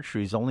pronghorn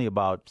archery is only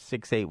about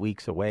 6-8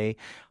 weeks away,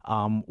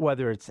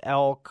 whether it's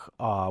elk,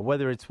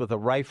 whether it's with a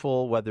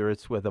rifle, whether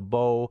it's with a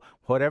bow,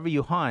 whatever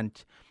you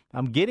hunt,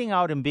 getting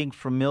out and being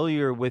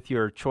familiar with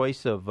your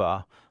choice of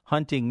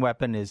hunting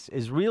weapon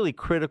is really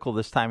critical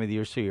this time of the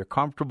year, so you're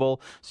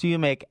comfortable, so you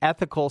make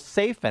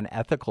safe and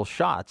ethical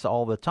shots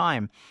all the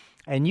time.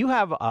 And you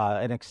have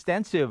an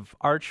extensive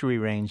archery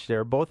range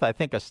there, both, I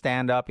think, a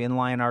stand-up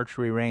inline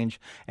archery range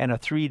and a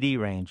 3D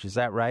range. Is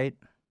that right?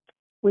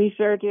 We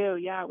sure do.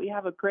 Yeah, we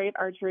have a great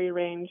archery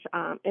range.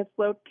 It's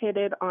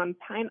located on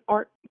Pine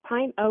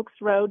Oaks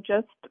Road,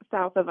 just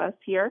south of us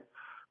here.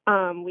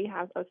 We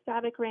have a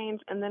static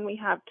range, and then we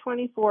have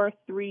 24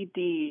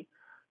 3D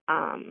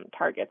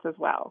targets as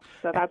well.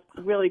 So that's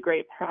really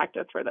great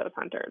practice for those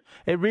hunters.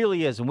 It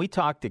really is. And we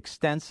talked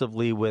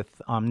extensively with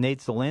Nate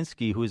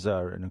Zielinski, who's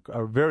a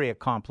very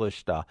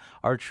accomplished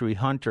archery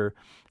hunter,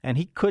 and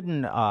he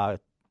couldn't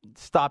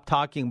stop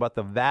talking about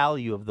the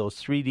value of those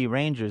 3D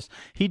ranges.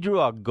 He drew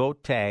a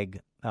goat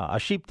tag, a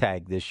sheep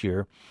tag this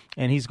year,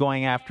 and he's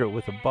going after it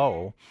with a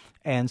bow.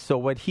 And so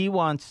what he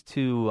wants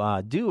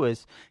to do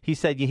is, he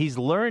said he's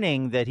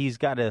learning that he's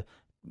got to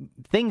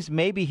things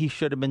maybe he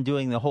should have been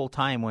doing the whole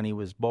time when he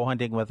was bow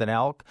hunting with an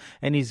elk,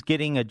 and he's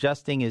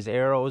adjusting his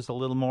arrows a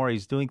little more.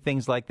 He's doing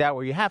things like that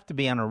where you have to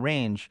be on a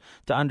range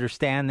to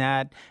understand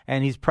that,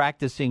 and he's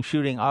practicing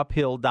shooting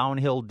uphill,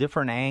 downhill,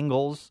 different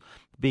angles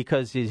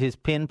because his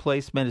pin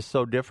placement is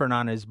so different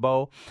on his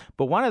bow.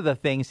 But one of the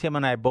things him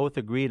and I both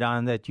agreed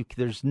on, that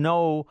there's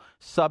no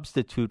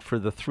substitute for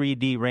the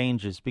 3D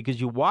ranges, because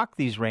you walk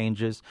these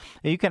ranges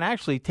and you can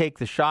actually take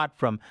the shot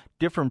from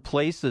different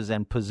places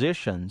and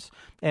positions,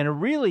 and it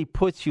really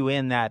puts you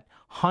in that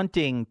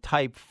hunting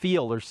type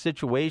feel or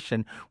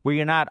situation where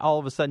you're not all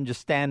of a sudden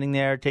just standing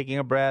there, taking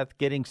a breath,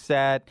 getting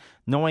set,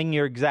 knowing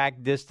your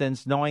exact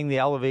distance, knowing the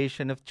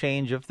elevation of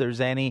change if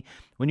there's any.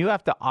 When you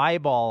have to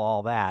eyeball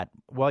all that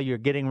while you're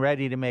getting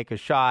ready to make a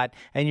shot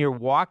and you're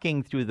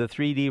walking through the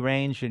 3D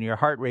range and your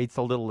heart rate's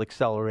a little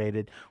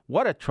accelerated,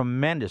 what a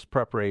tremendous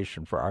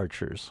preparation for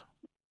archers.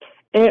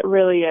 It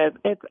really is.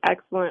 It's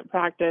excellent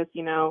practice,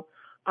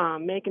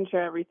 making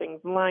sure everything's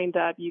lined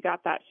up. You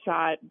got that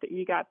shot,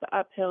 you got the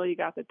uphill, you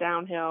got the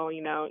downhill,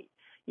 you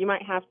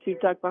might have to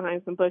duck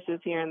behind some bushes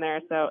here and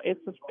there. So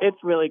it's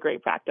really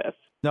great practice.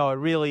 No, it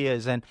really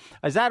is. And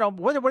is that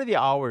what are the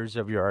hours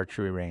of your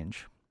archery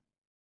range?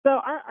 So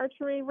our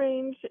archery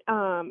range,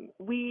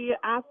 we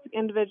ask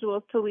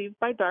individuals to leave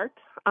by dark.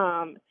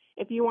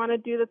 If you want to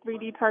do the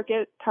 3D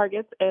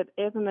targets, it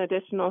is an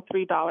additional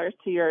 $3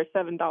 to your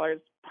 $7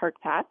 park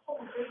pass.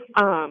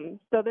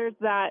 So there's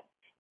that.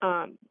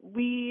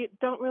 We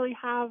don't really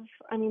have,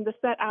 the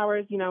set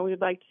hours, we'd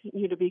like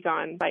you to be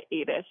gone by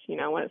 8-ish,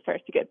 when it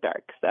starts to get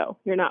dark. So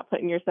you're not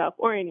putting yourself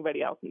or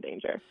anybody else in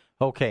danger.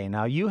 Okay.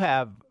 Now you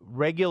have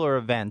regular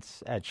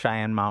events at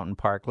Cheyenne Mountain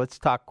Park. Let's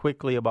talk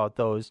quickly about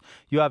those.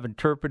 You have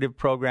interpretive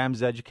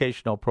programs,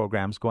 educational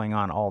programs going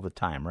on all the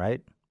time,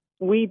 right?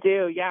 We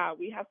do, yeah.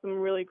 We have some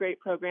really great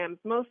programs,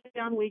 mostly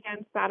on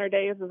weekends.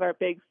 Saturdays is our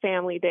big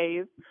family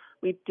days.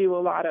 We do a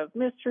lot of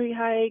mystery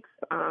hikes.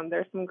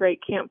 There's some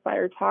great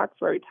campfire talks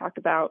where we talk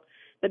about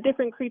the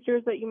different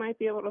creatures that you might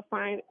be able to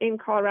find in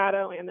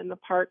Colorado and in the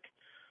park.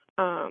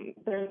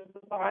 There's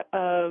a lot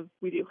of,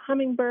 we do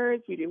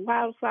hummingbirds, we do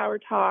wildflower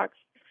talks.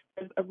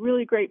 There's a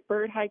really great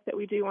bird hike that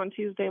we do on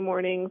Tuesday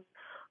mornings,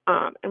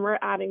 and we're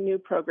adding new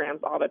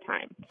programs all the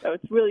time. So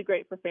it's really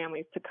great for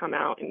families to come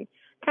out and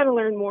kind of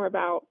learn more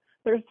about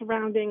their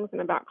surroundings and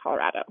about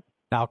Colorado.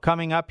 Now,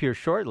 coming up here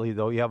shortly,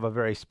 though, you have a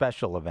very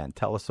special event.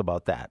 Tell us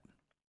about that.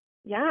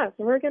 Yeah,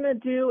 so we're going to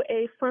do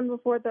a Fun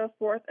Before the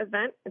 4th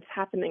event. It's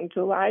happening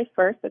July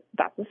 1st.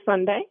 That's a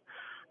Sunday.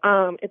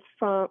 It's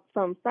from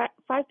 5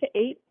 to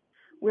 8.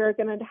 We're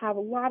going to have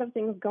a lot of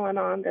things going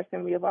on. There's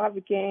going to be a lot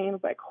of games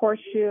like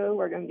horseshoe.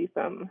 We're going to do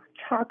some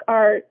chalk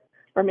art.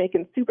 We're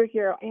making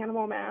superhero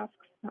animal masks.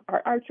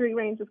 Our archery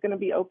range is going to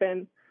be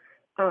open.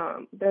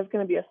 There's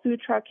going to be a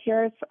food truck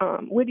here.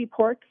 Witty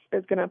Porks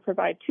is going to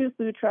provide 2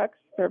 food trucks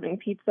serving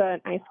pizza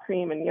and ice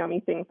cream and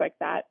yummy things like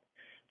that.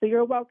 So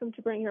you're welcome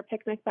to bring your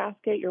picnic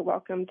basket. You're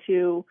welcome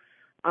to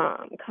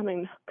come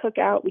and cook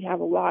out. We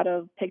have a lot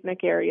of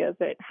picnic areas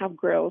that have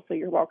grills, so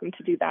you're welcome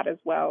to do that as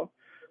well.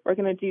 We're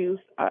going to do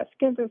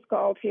skins and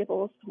skull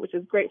tables, which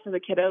is great for the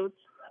kiddos.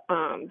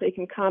 They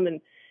can come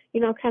and,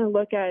 kind of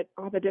look at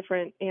all the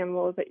different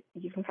animals that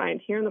you can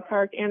find here in the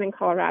park and in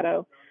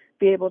Colorado,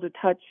 be able to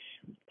touch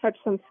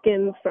some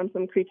skins from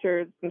some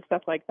creatures and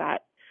stuff like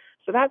that.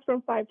 So that's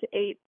from 5 to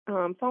 8.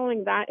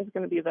 Following that is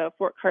going to be the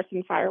Fort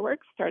Carson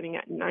fireworks starting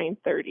at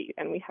 9:30,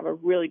 and we have a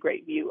really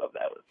great view of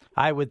those.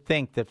 I would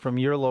think that from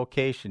your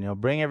location,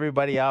 bring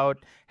everybody out,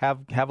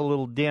 have a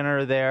little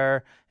dinner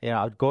there,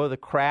 go to the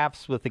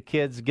crafts with the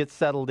kids, get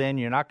settled in.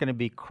 You're not going to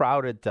be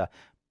crowded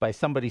by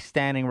somebody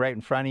standing right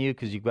in front of you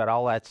because you've got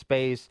all that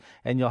space,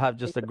 and you'll have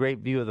just a great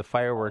view of the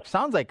fireworks.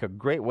 Sounds like a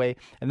great way,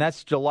 and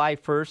that's July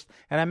 1st.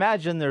 And I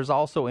imagine there's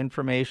also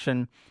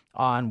information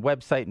on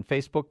website and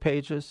Facebook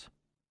pages.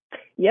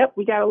 Yep,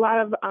 we got a lot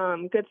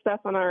of good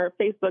stuff on our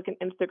Facebook and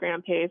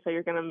Instagram page, so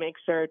you're going to make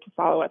sure to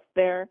follow us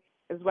there,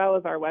 as well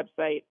as our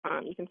website.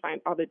 You can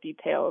find all the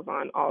details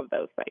on all of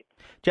those sites.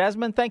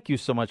 Jasmine, thank you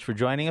so much for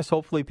joining us.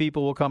 Hopefully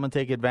people will come and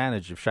take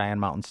advantage of Cheyenne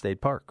Mountain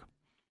State Park.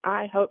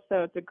 I hope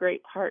so. It's a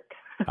great park.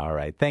 All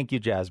right. Thank you,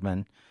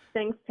 Jasmine.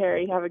 Thanks,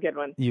 Terry. Have a good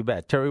one. You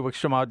bet. Terry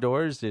Wickstrom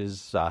Outdoors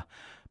is,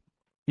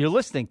 you're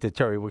listening to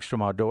Terry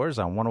Wickstrom Outdoors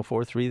on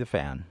 104.3 The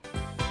Fan.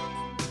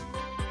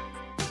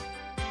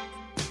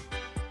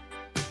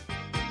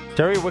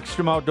 Terry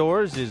Wickstrom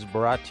Outdoors is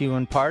brought to you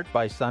in part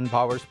by Sun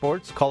Power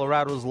Sports,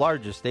 Colorado's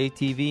largest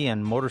ATV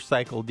and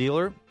motorcycle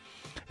dealer.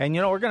 And,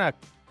 we're going to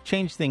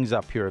change things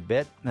up here a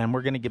bit, and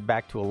we're going to get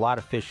back to a lot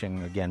of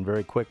fishing again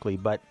very quickly.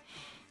 But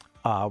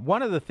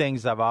one of the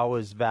things I've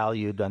always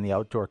valued on the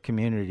outdoor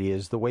community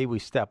is the way we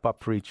step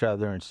up for each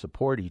other and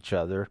support each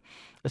other,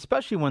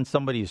 especially when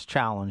somebody is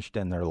challenged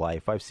in their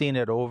life. I've seen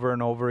it over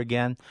and over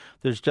again.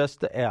 There's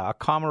just a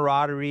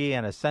camaraderie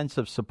and a sense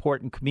of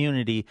support and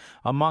community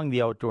among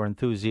the outdoor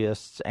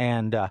enthusiasts.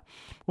 And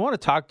we want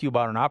to talk to you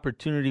about an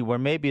opportunity where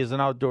maybe as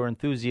an outdoor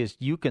enthusiast,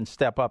 you can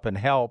step up and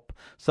help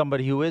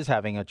somebody who is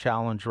having a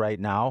challenge right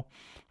now.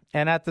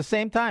 And at the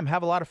same time,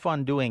 have a lot of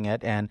fun doing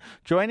it. And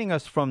joining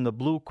us from the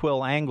Blue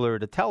Quill Angler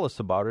to tell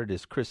us about it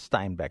is Chris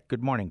Steinbeck.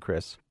 Good morning,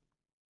 Chris.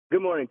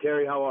 Good morning,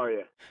 Terry. How are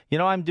you?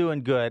 I'm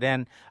doing good.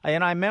 And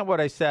I meant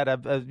what I said.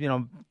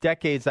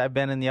 Decades I've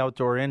been in the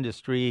outdoor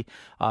industry.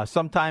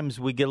 Sometimes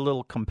we get a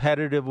little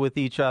competitive with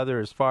each other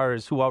as far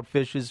as who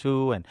outfishes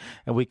who. And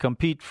we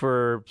compete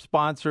for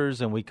sponsors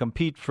and we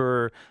compete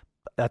for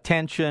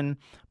attention.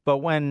 But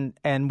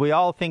we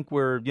all think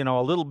we're,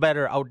 a little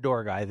better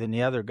outdoor guy than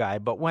the other guy.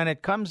 But when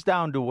it comes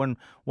down to when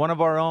one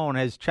of our own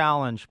has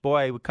challenged,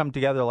 boy, we come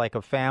together like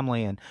a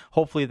family, and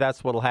hopefully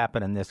that's what will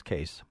happen in this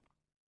case.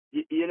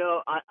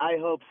 I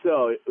hope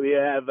so. We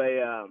have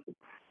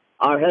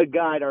our head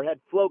guide, our head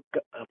float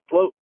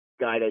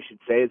guide, I should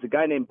say, is a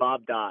guy named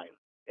Bob Dye.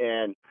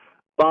 And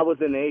Bob was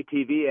in an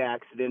ATV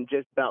accident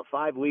just about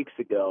 5 weeks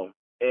ago.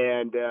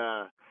 And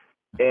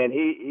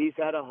he's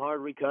had a hard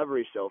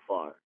recovery so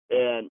far.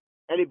 And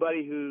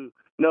anybody who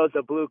knows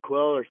the Blue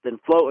Quill or has been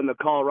floating the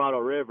Colorado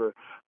River,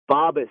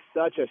 Bob is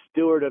such a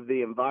steward of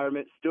the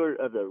environment, steward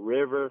of the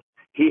river.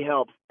 He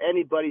helps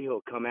anybody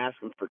who'll come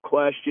ask him for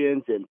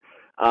questions, and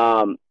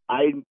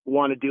I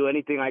want to do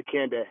anything I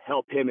can to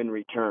help him in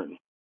return.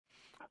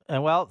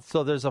 And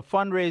so there's a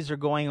fundraiser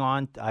going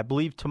on, I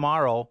believe,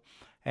 tomorrow,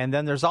 and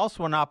then there's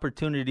also an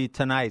opportunity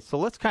tonight. So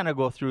let's kind of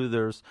go through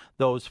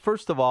those.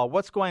 First of all,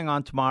 what's going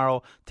on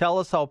tomorrow? Tell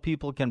us how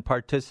people can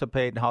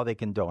participate and how they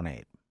can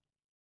donate.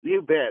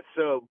 You bet.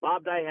 So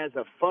Bob Dye has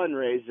a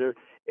fundraiser.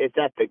 It's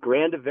at the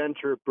Grand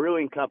Adventure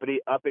Brewing Company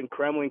up in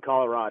Kremling,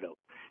 Colorado.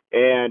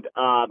 And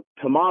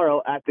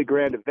tomorrow at the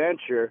Grand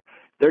Adventure,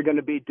 they're going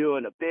to be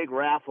doing a big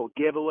raffle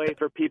giveaway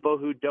for people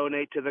who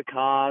donate to the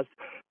cause.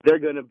 They're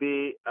going to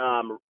be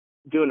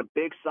doing a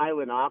big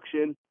silent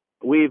auction.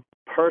 We've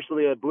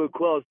personally at Blue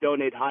Quills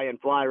donate high-end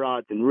fly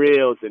rods and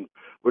reels, and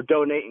we're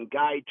donating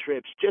guide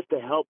trips just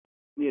to help,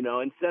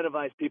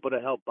 incentivize people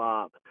to help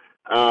Bob.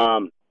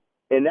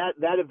 And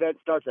that event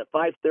starts at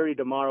 5:30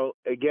 tomorrow,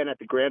 again at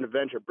the Grand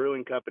Adventure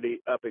Brewing Company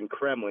up in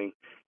Kremling.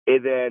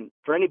 And then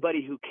for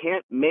anybody who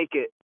can't make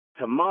it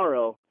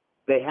tomorrow,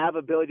 they have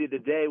ability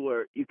today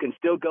where you can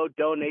still go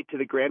donate to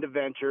the Grand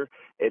Adventure.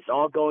 It's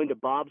all going to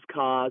Bob's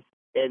cause.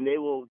 and they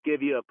will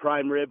give you a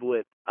prime rib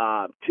with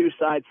 2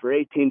 sides for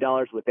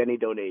 $18 with any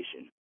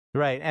donation.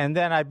 Right. And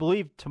then I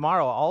believe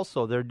tomorrow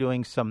also they're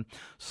doing some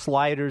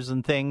sliders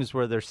and things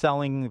where they're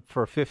selling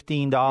for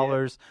 $15.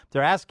 Yeah.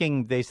 They're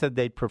asking, they said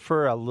they'd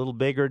prefer a little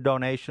bigger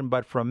donation,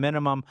 but for a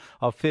minimum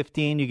of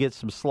 $15, you get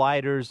some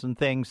sliders and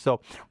things.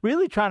 So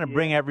really trying to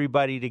bring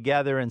everybody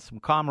together and some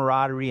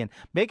camaraderie and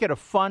make it a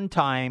fun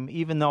time,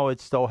 even though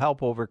it's to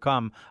help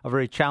overcome a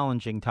very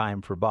challenging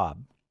time for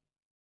Bob.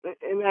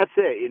 And that's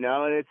it,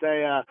 and it's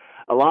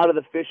a lot of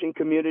the fishing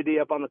community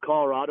up on the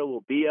Colorado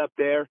will be up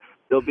there.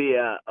 There'll be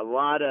a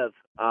lot of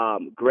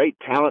great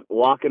talent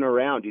walking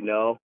around,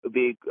 It'll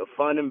be a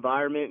fun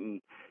environment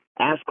and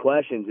ask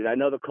questions. And I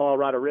know the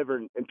Colorado River,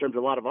 in terms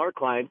of a lot of our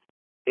clients,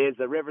 is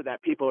a river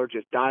that people are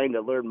just dying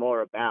to learn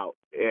more about.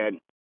 And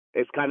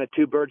it's kind of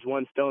 2 birds,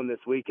 1 stone this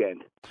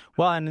weekend.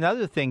 Well, and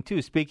another thing,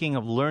 too, speaking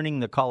of learning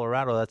the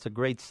Colorado, that's a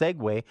great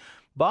segue.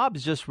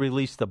 Bob's just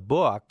released a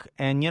book,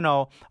 and,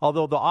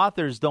 although the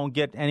authors don't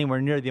get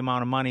anywhere near the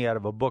amount of money out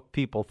of a book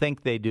people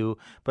think they do,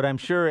 but I'm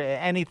sure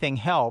anything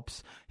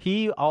helps.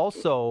 He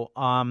also,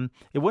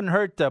 it wouldn't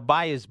hurt to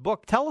buy his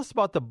book. Tell us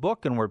about the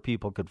book and where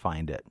people could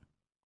find it.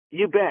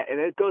 You bet.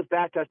 And it goes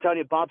back to, I was telling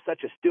you, Bob's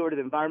such a steward of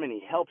the environment.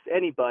 He helps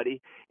anybody,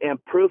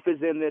 and proof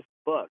is in this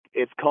book.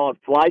 It's called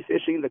Fly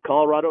Fishing the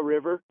Colorado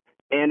River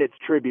and its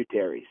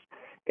Tributaries.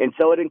 And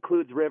so it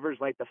includes rivers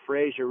like the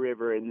Fraser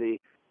River and the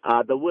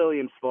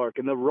Williams Fork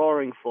and the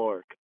Roaring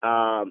Fork.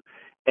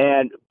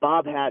 And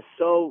Bob has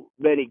so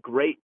many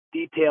great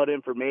detailed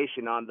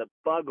information on the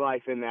bug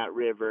life in that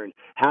river and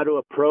how to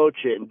approach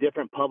it in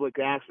different public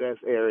access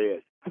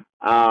areas.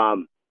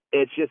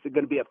 It's just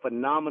going to be a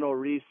phenomenal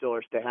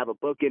resource to have a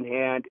book in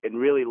hand and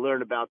really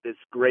learn about this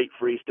great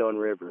Freestone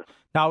River.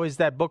 Now, is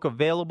that book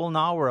available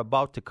now or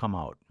about to come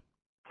out?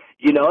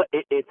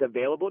 It's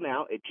available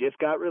now. It just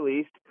got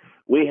released.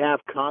 We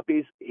have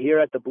copies here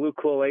at the Blue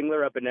Quill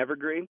Angler up in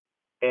Evergreen.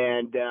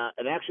 And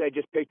actually, I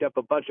just picked up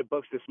a bunch of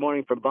books this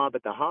morning from Bob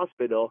at the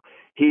hospital.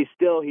 He's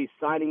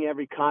signing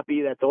every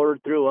copy that's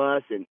ordered through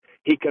us, and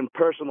he can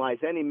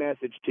personalize any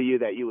message to you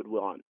that you would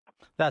want.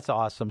 That's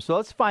awesome. So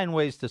let's find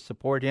ways to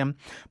support him.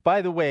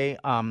 By the way,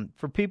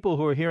 for people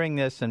who are hearing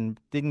this and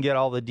didn't get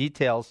all the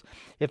details,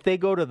 if they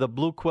go to the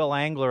Blue Quill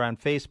Angler on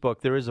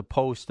Facebook, there is a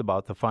post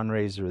about the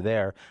fundraiser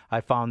there.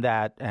 I found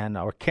that,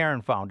 or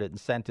Karen found it and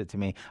sent it to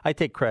me. I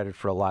take credit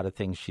for a lot of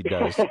things she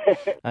does.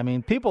 I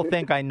mean, people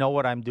think I know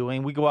what I'm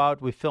doing. We go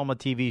out, we film a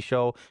TV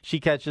show. She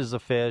catches a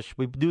fish.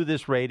 We do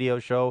this radio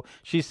show.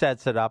 She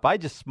sets it up. I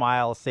just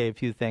smile, say a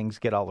few things,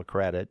 get all the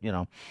credit,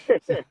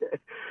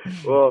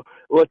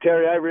 Well,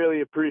 Terry, I really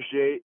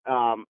appreciate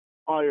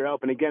all your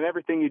help. And again,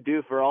 everything you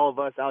do for all of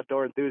us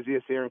outdoor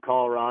enthusiasts here in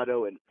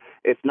Colorado. And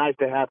it's nice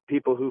to have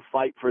people who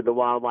fight for the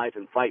wildlife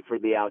and fight for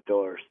the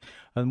outdoors.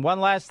 And one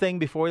last thing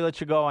before we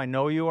let you go. I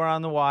know you were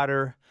on the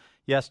water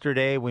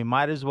yesterday. We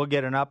might as well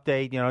get an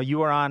update. You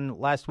were on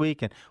last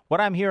week. And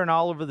what I'm hearing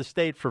all over the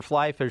state for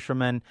fly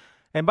fishermen,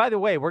 and by the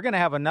way, we're going to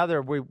have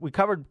another, we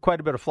covered quite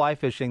a bit of fly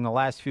fishing the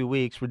last few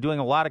weeks. We're doing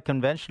a lot of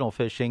conventional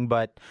fishing,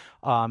 but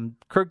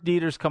Kirk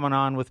Dieter's coming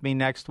on with me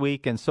next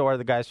week, and so are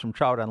the guys from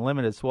Trout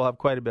Unlimited, so we'll have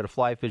quite a bit of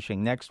fly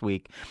fishing next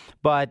week.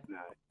 But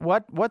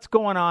what's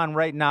going on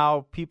right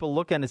now? People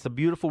looking, it's a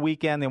beautiful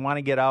weekend. They want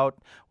to get out.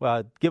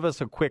 Give us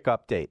a quick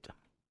update.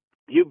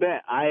 You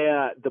bet.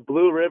 The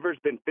Blue River's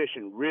been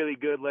fishing really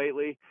good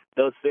lately.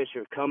 Those fish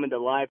are coming to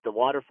life. The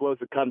water flows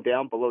have come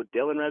down below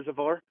Dillon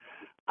Reservoir.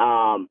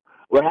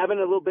 We're having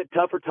a little bit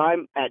tougher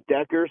time at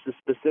Deckers,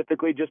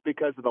 specifically just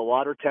because of the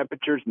water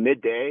temperatures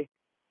midday.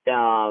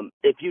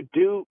 If you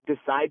do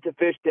decide to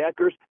fish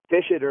Deckers,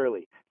 fish it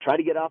early. Try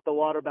to get off the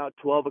water about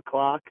 12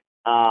 o'clock.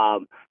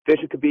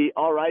 Fishing could be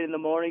all right in the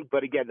morning,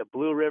 but again, the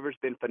Blue River's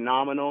been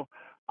phenomenal.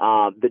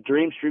 The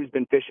Dream Stream's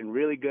been fishing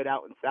really good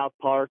out in South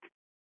Park.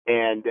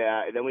 And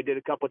then we did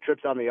a couple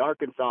trips on the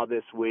Arkansas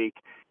this week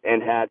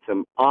and had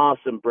some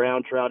awesome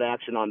brown trout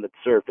action on the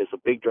surface, so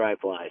big dry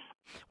flies.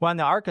 Well, and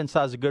the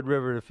Arkansas is a good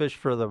river to fish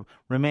for the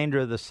remainder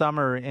of the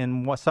summer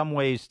in some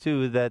ways,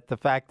 too, that the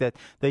fact that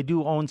they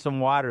do own some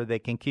water, they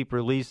can keep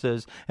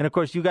releases. And, of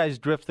course, you guys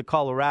drift the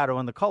Colorado,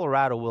 and the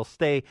Colorado will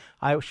stay,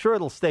 I'm sure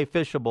it'll stay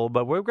fishable,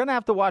 but we're going to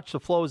have to watch the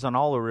flows on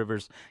all the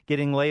rivers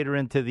getting later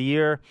into the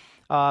year.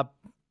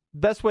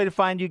 Best way to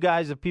find you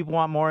guys if people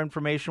want more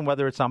information,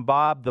 whether it's on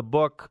Bob, the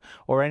book,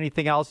 or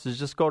anything else, is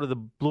just go to the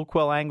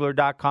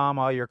bluequillangler.com.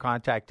 All your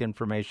contact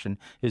information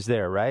is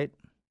there, right?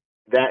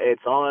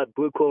 It's all at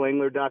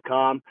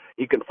bluequillangler.com.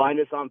 You can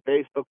find us on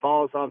Facebook.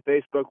 Follow us on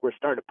Facebook. We're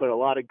starting to put a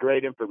lot of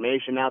great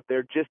information out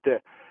there just to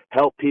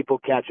help people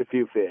catch a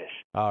few fish.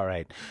 All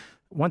right.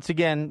 Once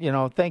again,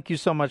 thank you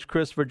so much,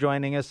 Chris, for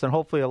joining us, and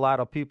hopefully a lot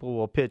of people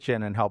will pitch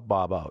in and help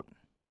Bob out.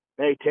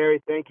 Hey,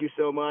 Terry, thank you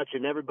so much.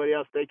 And everybody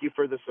else, thank you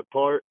for the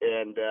support,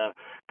 and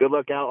good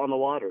luck out on the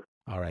water.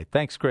 All right.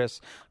 Thanks, Chris.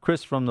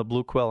 Chris from the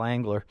Blue Quill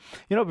Angler.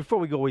 Before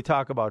we go, we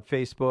talk about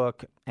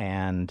Facebook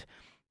and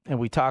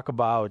we talk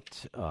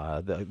about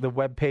the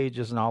web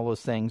pages and all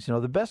those things.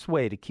 The best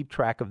way to keep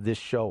track of this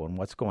show and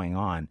what's going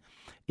on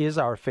is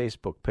our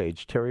Facebook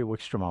page, Terry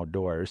Wickstrom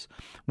Outdoors.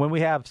 When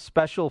we have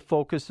special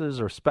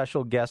focuses or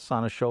special guests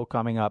on a show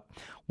coming up,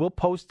 we'll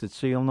post it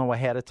so you'll know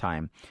ahead of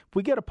time. If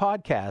we get a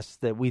podcast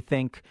that we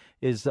think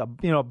is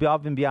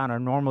above and beyond our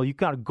normal, you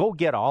got to go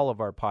get all of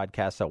our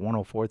podcasts at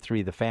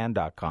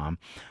 1043thefan.com.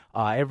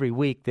 Every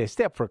week. They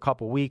stay up for a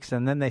couple weeks,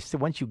 and then they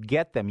once you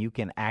get them, you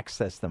can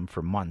access them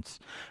for months.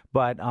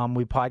 But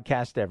we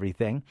podcast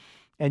everything.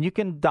 And you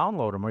can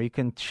download them or you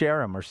can share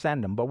them or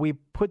send them. But we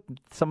put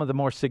some of the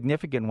more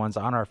significant ones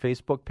on our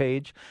Facebook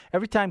page.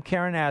 Every time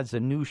Karen adds a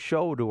new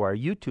show to our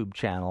YouTube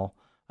channel,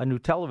 a new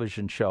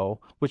television show,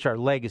 which are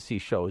legacy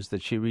shows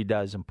that she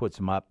redoes and puts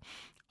them up,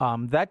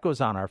 that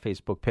goes on our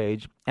Facebook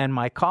page. And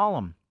my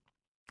column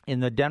in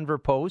the Denver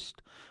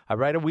Post, I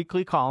write a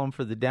weekly column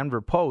for the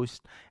Denver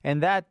Post,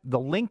 and the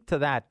link to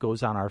that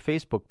goes on our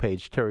Facebook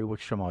page, Terry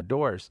Wickstrom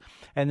Outdoors.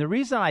 And the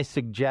reason I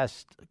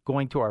suggest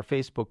going to our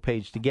Facebook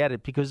page to get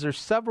it, because there's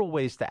several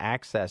ways to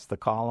access the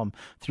column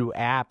through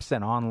apps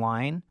and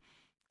online.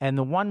 And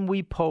the one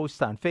we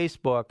post on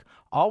Facebook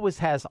always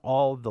has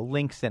all the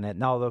links in it.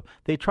 Now,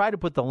 they try to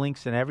put the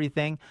links in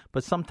everything,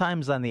 but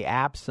sometimes on the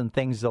apps and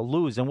things they'll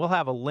lose. And we'll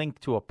have a link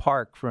to a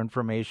park for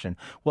information.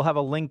 We'll have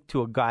a link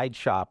to a guide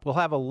shop. We'll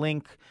have a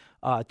link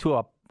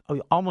to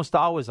almost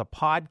always a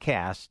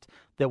podcast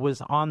that was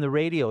on the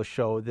radio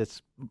show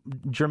that's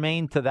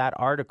germane to that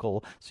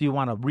article. So you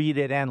want to read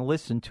it and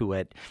listen to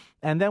it.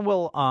 And then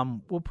we'll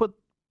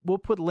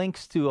put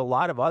links to a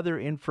lot of other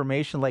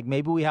information, like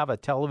maybe we have a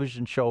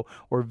television show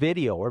or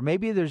video, or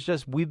maybe there's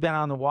just we've been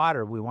on the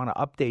water, we want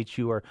to update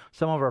you, or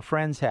some of our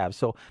friends have.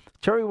 So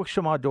Terry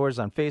Wickstrom Outdoors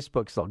on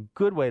Facebook is a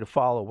good way to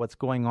follow what's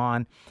going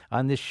on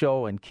this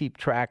show and keep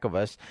track of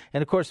us.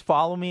 And, of course,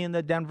 follow me in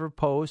the Denver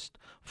Post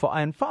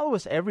and follow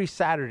us every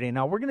Saturday.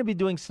 Now, we're going to be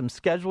doing some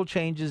schedule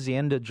changes the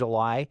end of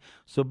July,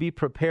 so be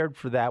prepared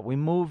for that. We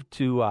moved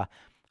to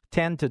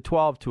 10 to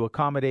 12 to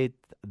accommodate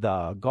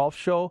the golf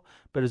show.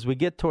 But as we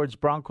get towards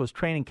Broncos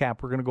training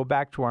camp, we're going to go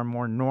back to our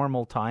more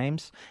normal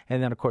times.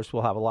 And then, of course,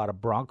 we'll have a lot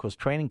of Broncos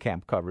training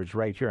camp coverage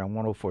right here on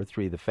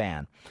 104.3 The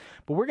Fan.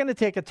 But we're going to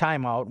take a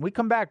time out. When we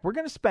come back, we're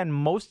going to spend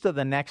most of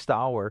the next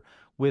hour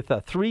with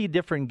 3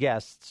 different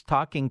guests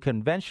talking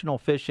conventional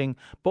fishing,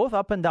 both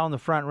up and down the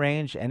Front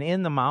Range and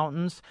in the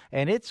mountains.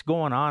 And it's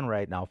going on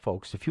right now,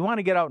 folks. If you want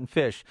to get out and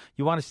fish,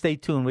 you want to stay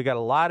tuned. We got a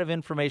lot of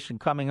information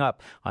coming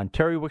up on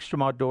Terry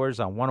Wickstrom Outdoors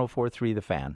on 104.3 The Fan.